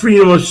a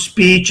freedom of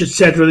speech,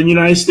 etc., than the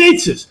United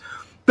States is.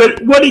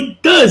 But what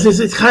it does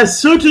is it has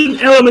certain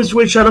elements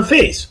which are out of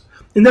phase.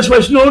 And that's why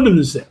Snowden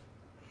is there.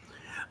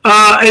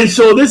 And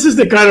so this is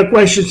the kind of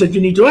questions that you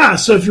need to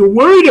ask. So if you're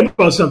worried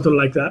about something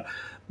like that,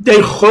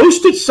 they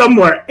host it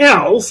somewhere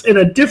else in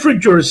a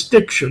different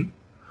jurisdiction,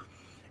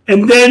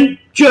 and then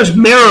just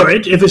mirror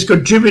it. If it's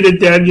contributed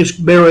there, just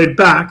mirror it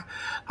back.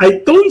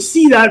 I don't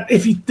see that.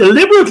 If you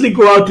deliberately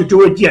go out to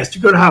do it, yes,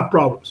 you're going to have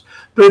problems.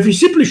 But if you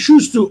simply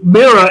choose to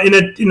mirror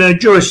in a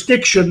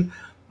jurisdiction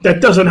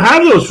that doesn't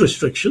have those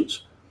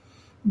restrictions,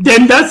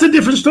 then that's a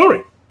different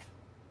story.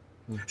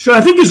 So I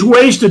think there's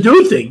ways to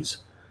do things.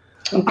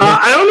 Okay.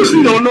 I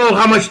honestly don't know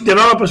how much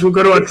developers we're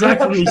going to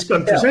attract from these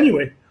countries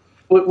anyway.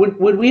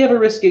 Would we have a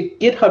risk of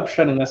GitHub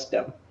shutting us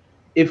down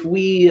if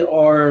we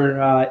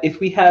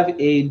have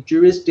a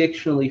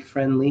jurisdictionally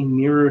friendly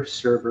mirror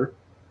server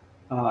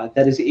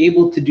that is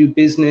able to do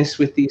business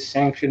with these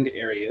sanctioned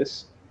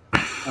areas,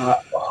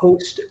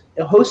 host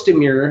a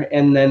mirror,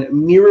 and then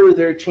mirror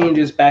their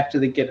changes back to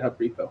the GitHub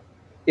repo?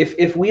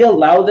 If we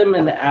allow them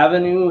an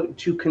avenue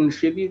to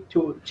contribute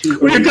to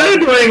well, you're kind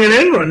of doing an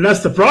end run.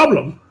 That's the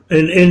problem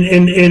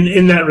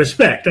in that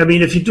respect. I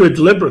mean, if you do it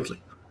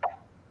deliberately.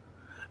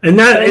 And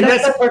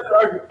that's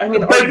I mean,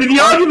 but the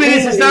argument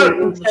is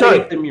not sorry.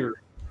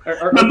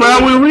 But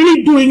are we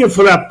really doing it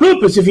for that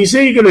purpose? If you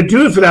say you're going to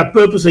do it for that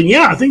purpose, then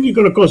yeah, I think you're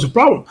going to cause a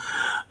problem,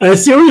 a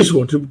serious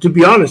one, to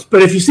be honest.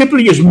 But if you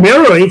simply just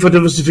mirroring for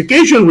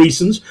diversification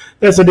reasons,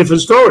 that's a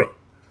different story.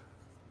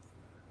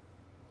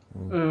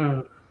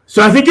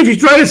 So I think if you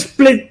try to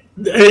split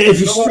If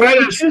you try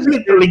to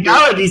restrict the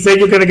legalities, then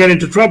you're going to get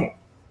into trouble.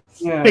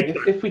 Yeah,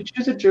 if we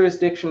choose a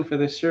jurisdiction for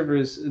the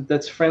servers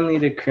that's friendly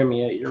to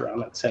Crimea,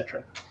 Iran,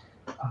 etc.,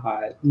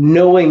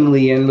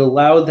 knowingly and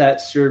allow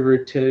that server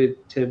to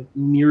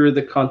mirror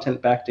the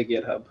content back to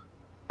GitHub.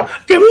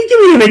 Can we give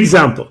you an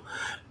example?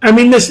 I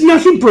mean, there's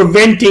nothing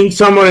preventing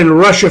someone in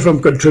Russia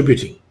from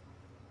contributing.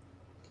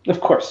 Of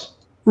course.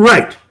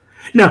 Right.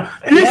 Now,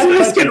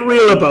 let's get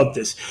real about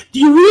this. Do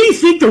you really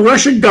think the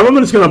Russian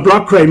government is going to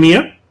block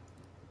Crimea?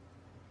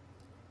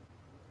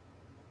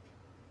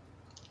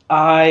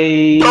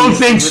 I don't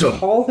think so.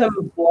 Recall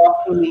them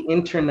blocking the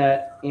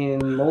internet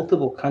in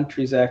multiple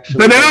countries, actually.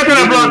 But they're not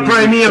going to block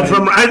Crimea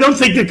from. I don't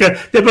think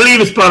they believe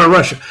it's part of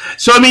Russia.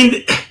 So I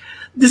mean,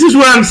 this is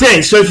what I'm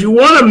saying. So if you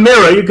want to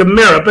mirror, you can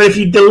mirror. But if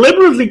you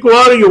deliberately go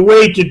out of your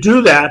way to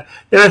do that,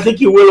 then I think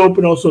you will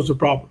open all sorts of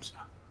problems.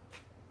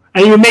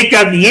 And you make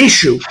that the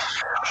issue,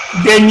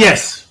 then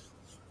yes.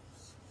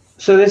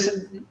 So this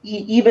is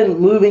even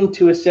moving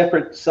to a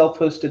separate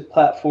self-hosted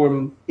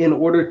platform in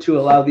order to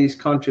allow these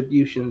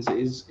contributions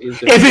is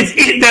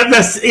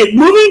if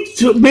moving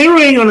to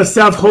mirroring on a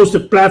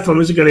self-hosted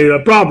platform isn't going to be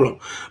a problem.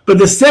 But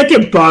the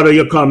second part of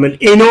your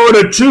comment, in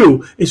order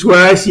to, is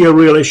where I see a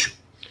real issue.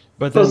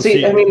 But then, this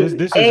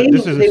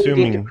is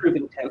assuming need to prove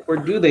intent, or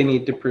do they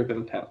need to prove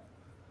intent?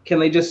 Can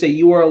they just say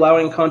you are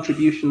allowing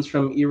contributions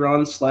from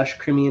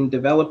Iran/Crimean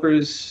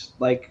developers?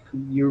 Like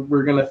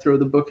we're going to throw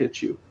the book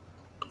at you.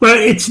 Well,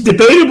 it's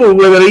debatable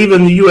whether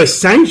even the U.S.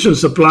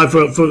 sanctions apply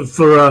for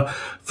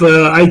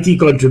IT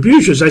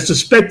contributions. I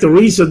suspect the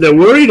reason they're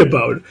worried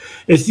about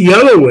is the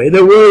other way.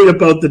 They're worried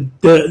about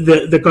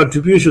the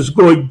contributions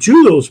going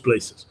to those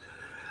places.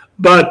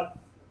 But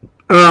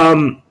I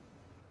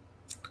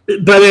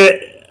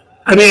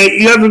mean,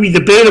 you have to be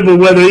debatable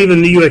whether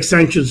even the U.S.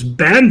 sanctions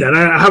ban that.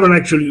 I haven't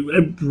actually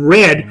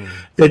read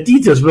the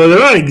details, but there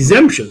are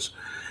exemptions.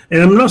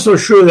 And I'm not so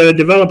sure that a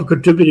developer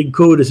contributing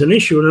code is an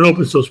issue in an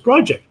open source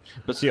project.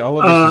 But see, all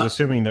of this is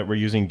assuming that we're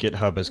using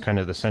GitHub as kind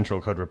of the central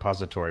code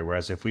repository,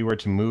 whereas if we were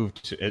to move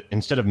to,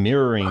 instead of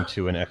mirroring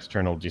to an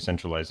external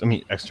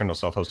external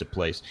self-hosted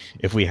place,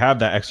 if we have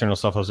that external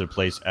self-hosted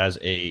place as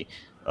a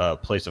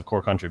place of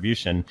core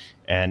contribution,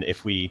 and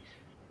if we,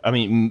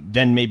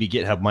 then maybe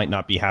GitHub might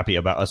not be happy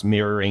about us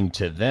mirroring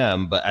to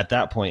them, but at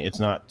that point, it's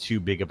not too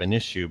big of an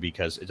issue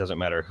because it doesn't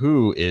matter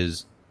who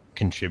is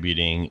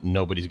contributing,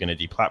 nobody's going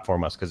to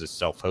deplatform us because it's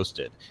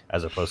self-hosted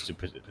as opposed to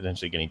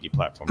potentially getting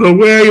deplatformed. But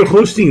where are you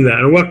hosting that?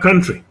 In what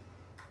country?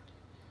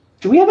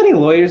 Do we have any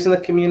lawyers in the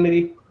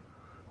community?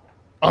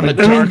 On the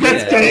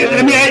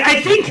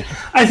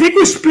I think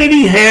we're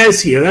splitting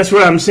hairs here. That's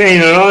what I'm saying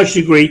to a large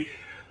degree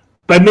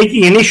by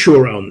making an issue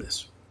around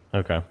this.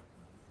 Okay.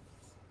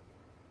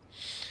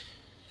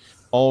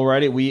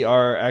 Alrighty, we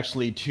are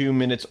actually 2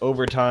 minutes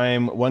over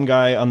time. One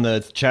guy on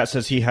the chat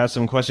says he has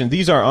some questions.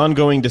 These are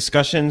ongoing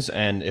discussions,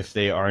 and if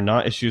they are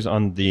not issues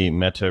on the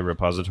Meta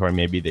repository,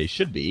 maybe they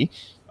should be.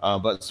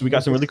 But so we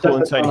got some really cool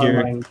insight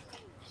here.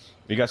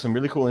 We got some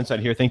really cool insight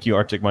here. Thank you,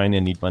 Arctic Mind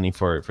and Need Money,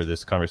 for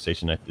this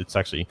conversation. It's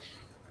actually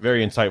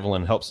very insightful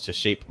and helps to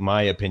shape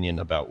my opinion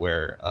about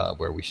where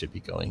we should be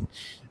going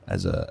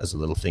as a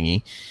little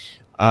thingy.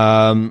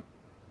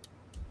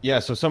 Yeah,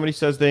 so somebody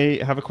says they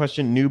have a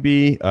question.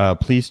 Newbie,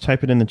 please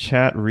type it in the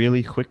chat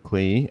really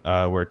quickly.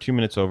 We're 2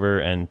 minutes over,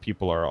 and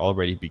people are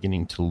already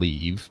beginning to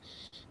leave,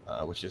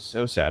 which is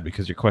so sad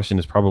because your question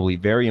is probably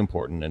very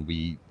important, and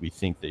we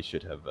think they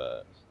should have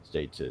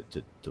stayed to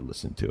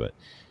listen to it.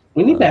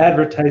 We need to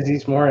advertise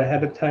these more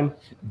ahead of time.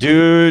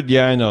 Dude,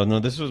 yeah, I know. No,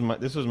 this was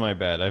my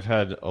bad. I've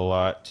had a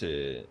lot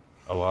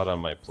on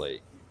my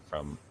plate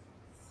from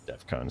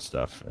DEF CON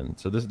stuff, and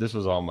so this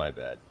was all my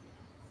bad.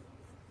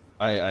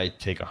 I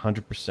take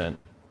 100%.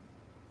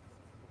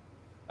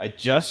 I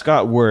just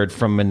got word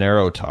from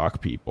Monero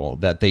Talk people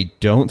that they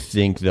don't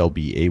think they'll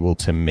be able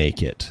to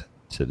make it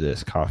to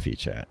this coffee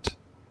chat.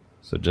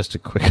 So just a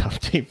quick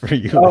update for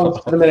you. Oh,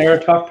 so the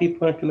Monero Talk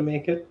people aren't going to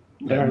make it?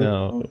 Darn.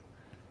 No.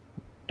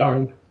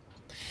 Darn.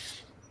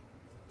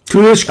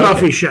 To this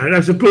coffee chat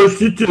as opposed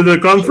to the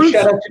conference?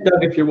 Shout out to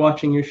Doug if you're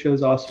watching. Your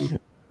show's awesome.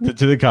 To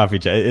the coffee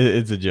chat.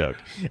 It's a joke.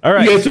 All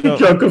right. Yes, it's a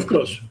joke, of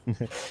course.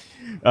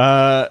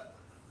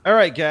 All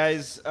right,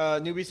 guys.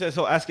 Newbie says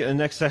he'll ask it in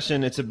the next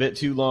session. It's a bit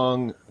too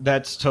long.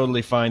 That's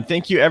totally fine.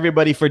 Thank you,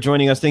 everybody, for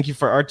joining us. Thank you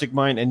for Arctic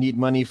Mind and Need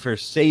Money for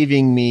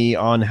saving me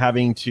on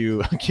having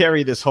to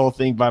carry this whole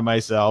thing by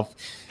myself.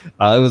 It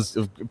was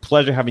a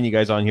pleasure having you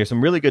guys on here.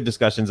 Some really good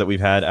discussions that we've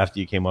had after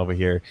you came over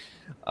here.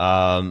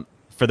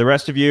 For the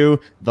rest of you,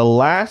 the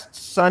last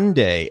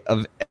Sunday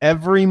of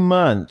every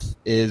month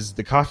is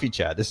the coffee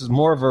chat. This is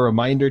more of a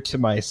reminder to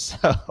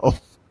myself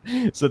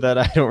so that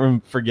I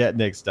don't forget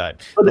next time.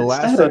 The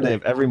last Sunday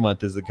of every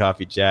month is the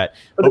coffee chat.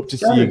 Hope to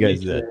see you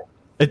guys then.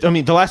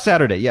 The last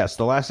Saturday. Yes,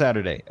 the last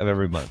Saturday of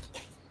every month.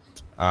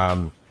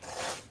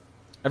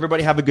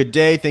 Everybody have a good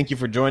day. Thank you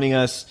for joining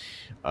us.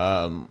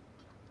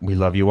 We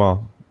love you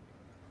all.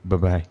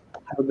 Bye-bye.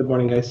 Have a good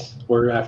morning, guys. We're after.